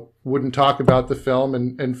 Pacino wouldn't talk about the film,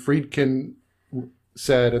 and Friedkin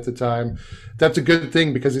said at the time, that's a good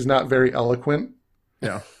thing because he's not very eloquent.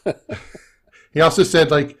 Yeah. He also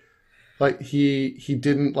said like he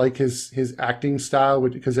didn't like his acting style,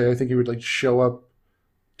 because I think he would like show up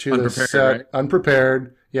to the set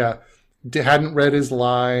unprepared. Yeah. Hadn't read his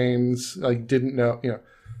lines, like didn't know,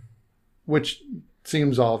 which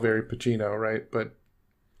seems all very Pacino, right? But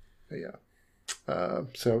yeah.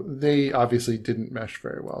 So they obviously didn't mesh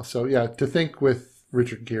very well. So yeah, to think with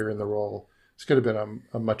Richard Gere in the role, this could have been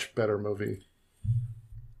a much better movie.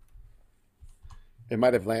 It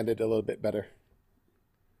might have landed a little bit better.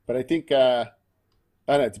 But I think, I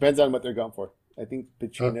don't know, it depends on what they're going for. I think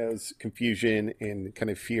Pacino's confusion and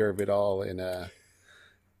kind of fear of it all and,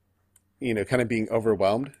 kind of being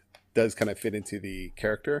overwhelmed does kind of fit into the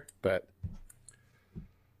character, but.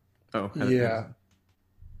 Oh, yeah.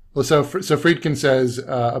 Well, so Friedkin says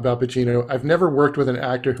about Pacino, I've never worked with an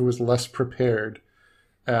actor who was less prepared.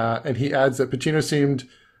 And he adds that Pacino seemed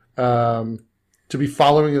to be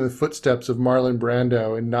following in the footsteps of Marlon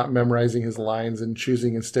Brando and not memorizing his lines and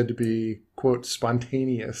choosing instead to be, quote,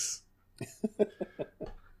 spontaneous.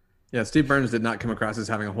 Yeah, Steve Burns did not come across as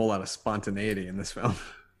having a whole lot of spontaneity in this film.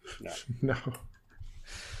 No. All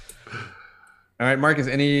right, Marcus,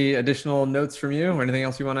 any additional notes from you or anything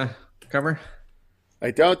else you want to cover?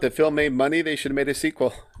 I don't. The film made money. They should have made a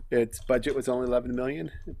sequel. Its budget was only $11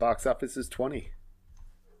 million. The box office is $20 million.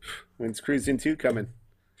 When's Cruising 2 coming?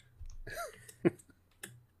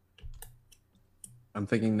 I'm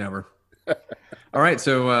thinking never. All right.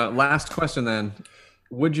 So last question then.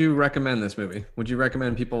 Would you recommend this movie? Would you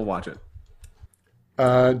recommend people watch it?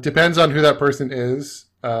 Depends on who that person is.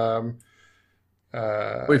 If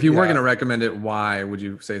you were going to recommend it, why would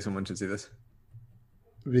you say someone should see this?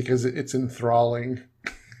 Because it's enthralling.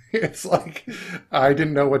 It's like, I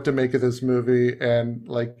didn't know what to make of this movie. And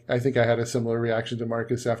like, I think I had a similar reaction to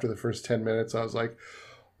Marcus after the first 10 minutes. I was like,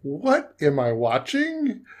 what am I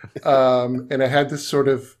watching? And I had this sort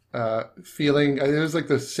of feeling. It was like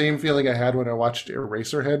the same feeling I had when I watched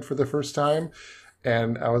Eraserhead for the first time.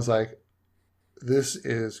 And I was like, this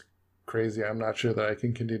is crazy. I'm not sure that I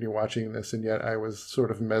can continue watching this. And yet I was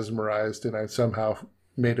sort of mesmerized, and I somehow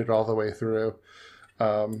made it all the way through.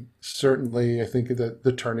 Certainly, I think that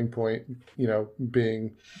the turning point,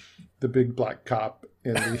 being the big black cop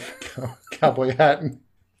in the cowboy hat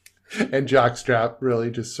and jockstrap really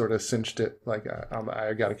just sort of cinched it. Like,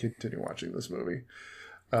 I got to continue watching this movie.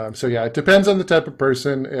 So yeah, it depends on the type of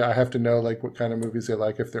person. I have to know like what kind of movies they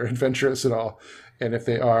like, if they're adventurous at all. And if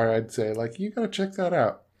they are, I'd say like, you got to check that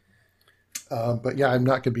out. But yeah, I'm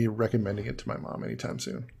not going to be recommending it to my mom anytime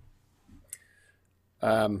soon.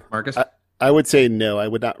 Marcus? I would say no, I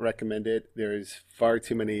would not recommend it. There's far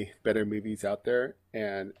too many better movies out there,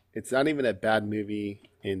 and it's not even a bad movie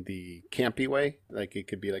in the campy way. Like, it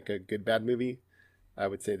could be like a good bad movie. I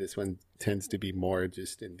would say this one tends to be more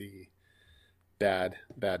just in the bad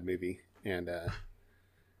movie. And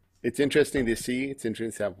it's interesting to see. It's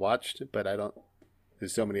interesting to have watched, but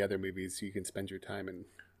there's so many other movies you can spend your time and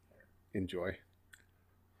enjoy.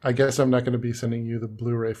 I guess I'm not going to be sending you the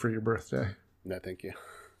Blu-ray for your birthday. No, thank you.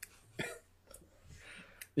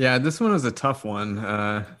 Yeah, this one was a tough one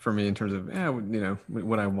for me in terms of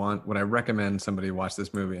what I recommend somebody watch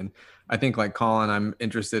this movie. And I think like Colin, I'm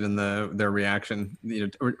interested in their reaction,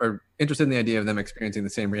 or interested in the idea of them experiencing the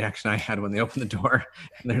same reaction I had when they opened the door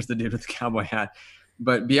and there's the dude with the cowboy hat.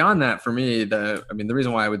 But beyond that, for me, the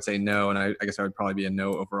reason why I would say no, and I guess I would probably be a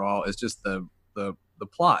no overall, is just the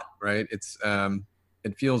plot, right?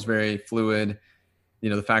 It feels very fluid.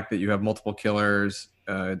 The fact that you have multiple killers,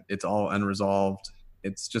 it's all unresolved.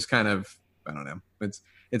 It's just kind of, I don't know. It's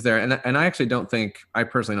there, and I personally don't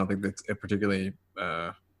think that's a particularly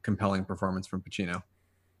compelling performance from Pacino.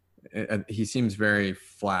 He seems very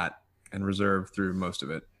flat and reserved through most of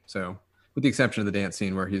it. So, with the exception of the dance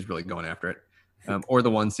scene where he's really going after it, or the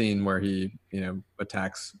one scene where he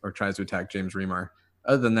attacks or tries to attack James Remar.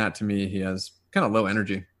 Other than that, to me, he has kind of low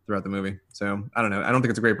energy throughout the movie. So I don't know. I don't think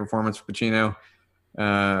it's a great performance for Pacino.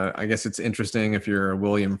 I guess it's interesting if you're a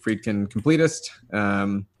William Friedkin completist.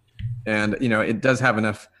 And, it does have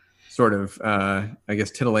enough sort of,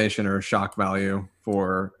 titillation or shock value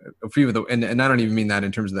for a few of and I don't even mean that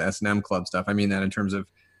in terms of the S&M Club stuff. I mean that in terms of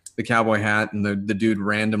the cowboy hat and the dude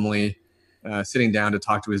randomly sitting down to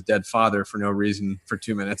talk to his dead father for no reason for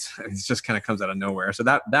 2 minutes. It just kind of comes out of nowhere. So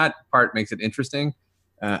that part makes it interesting.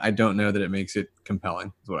 I don't know that it makes it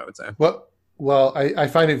compelling, is what I would say. Well, I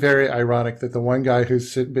find it very ironic that the one guy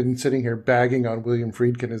who's been sitting here bagging on William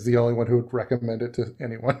Friedkin is the only one who would recommend it to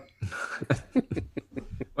anyone.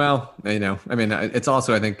 Well, it's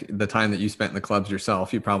also, I think, the time that you spent in the clubs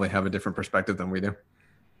yourself, you probably have a different perspective than we do.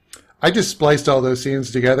 I just spliced all those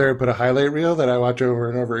scenes together and put a highlight reel that I watch over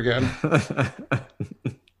and over again.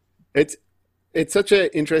 It's such an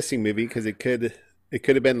interesting movie because it could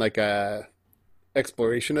have been like a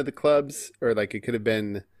exploration of the clubs, or like it could have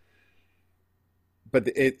been, but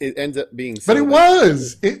it ends up being. But it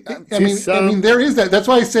was. I mean, there is that. That's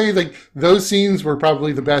why I say like those scenes were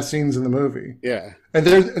probably the best scenes in the movie. Yeah, and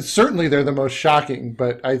they're the most shocking,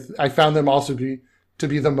 but I found them also to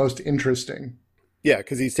be the most interesting. Yeah,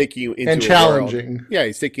 because he's taking you into and challenging. World. Yeah,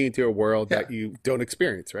 he's taking you into a world that you don't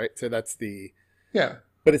experience, right? So that's the. Yeah.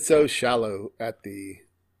 But it's so shallow at the,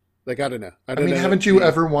 like, I don't know. I mean, haven't you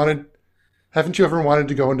ever wanted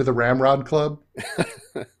to go into the Ramrod Club?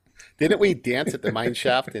 Didn't we dance at the mine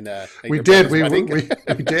shaft in we did. We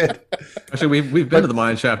did. Actually, we've been to the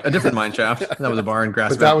mine shaft, a different mine shaft. That was a bar in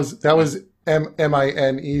Grassville. But that was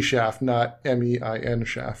MINE shaft, not MEIN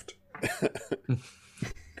shaft.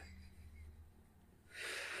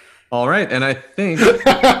 All right, and I think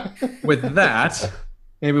with that,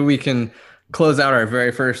 maybe we can close out our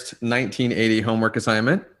very first 1980 homework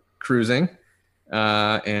assignment, cruising,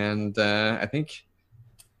 and I think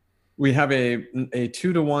we have a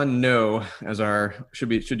 2-to-1 no as our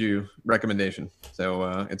should you recommendation.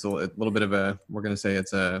 So it's a little bit of we're going to say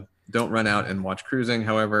it's a don't run out and watch Cruising.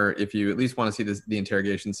 However, if you at least want to see the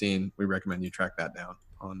interrogation scene, we recommend you track that down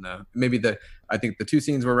on I think the two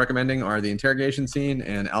scenes we're recommending are the interrogation scene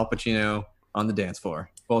and Al Pacino on the dance floor.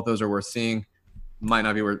 Both those are worth seeing. might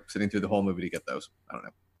not be worth sitting through the whole movie to get those. I don't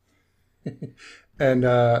know. And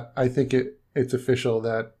I think it's official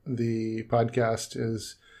that the podcast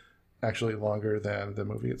is actually longer than the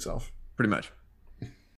movie itself. Pretty much.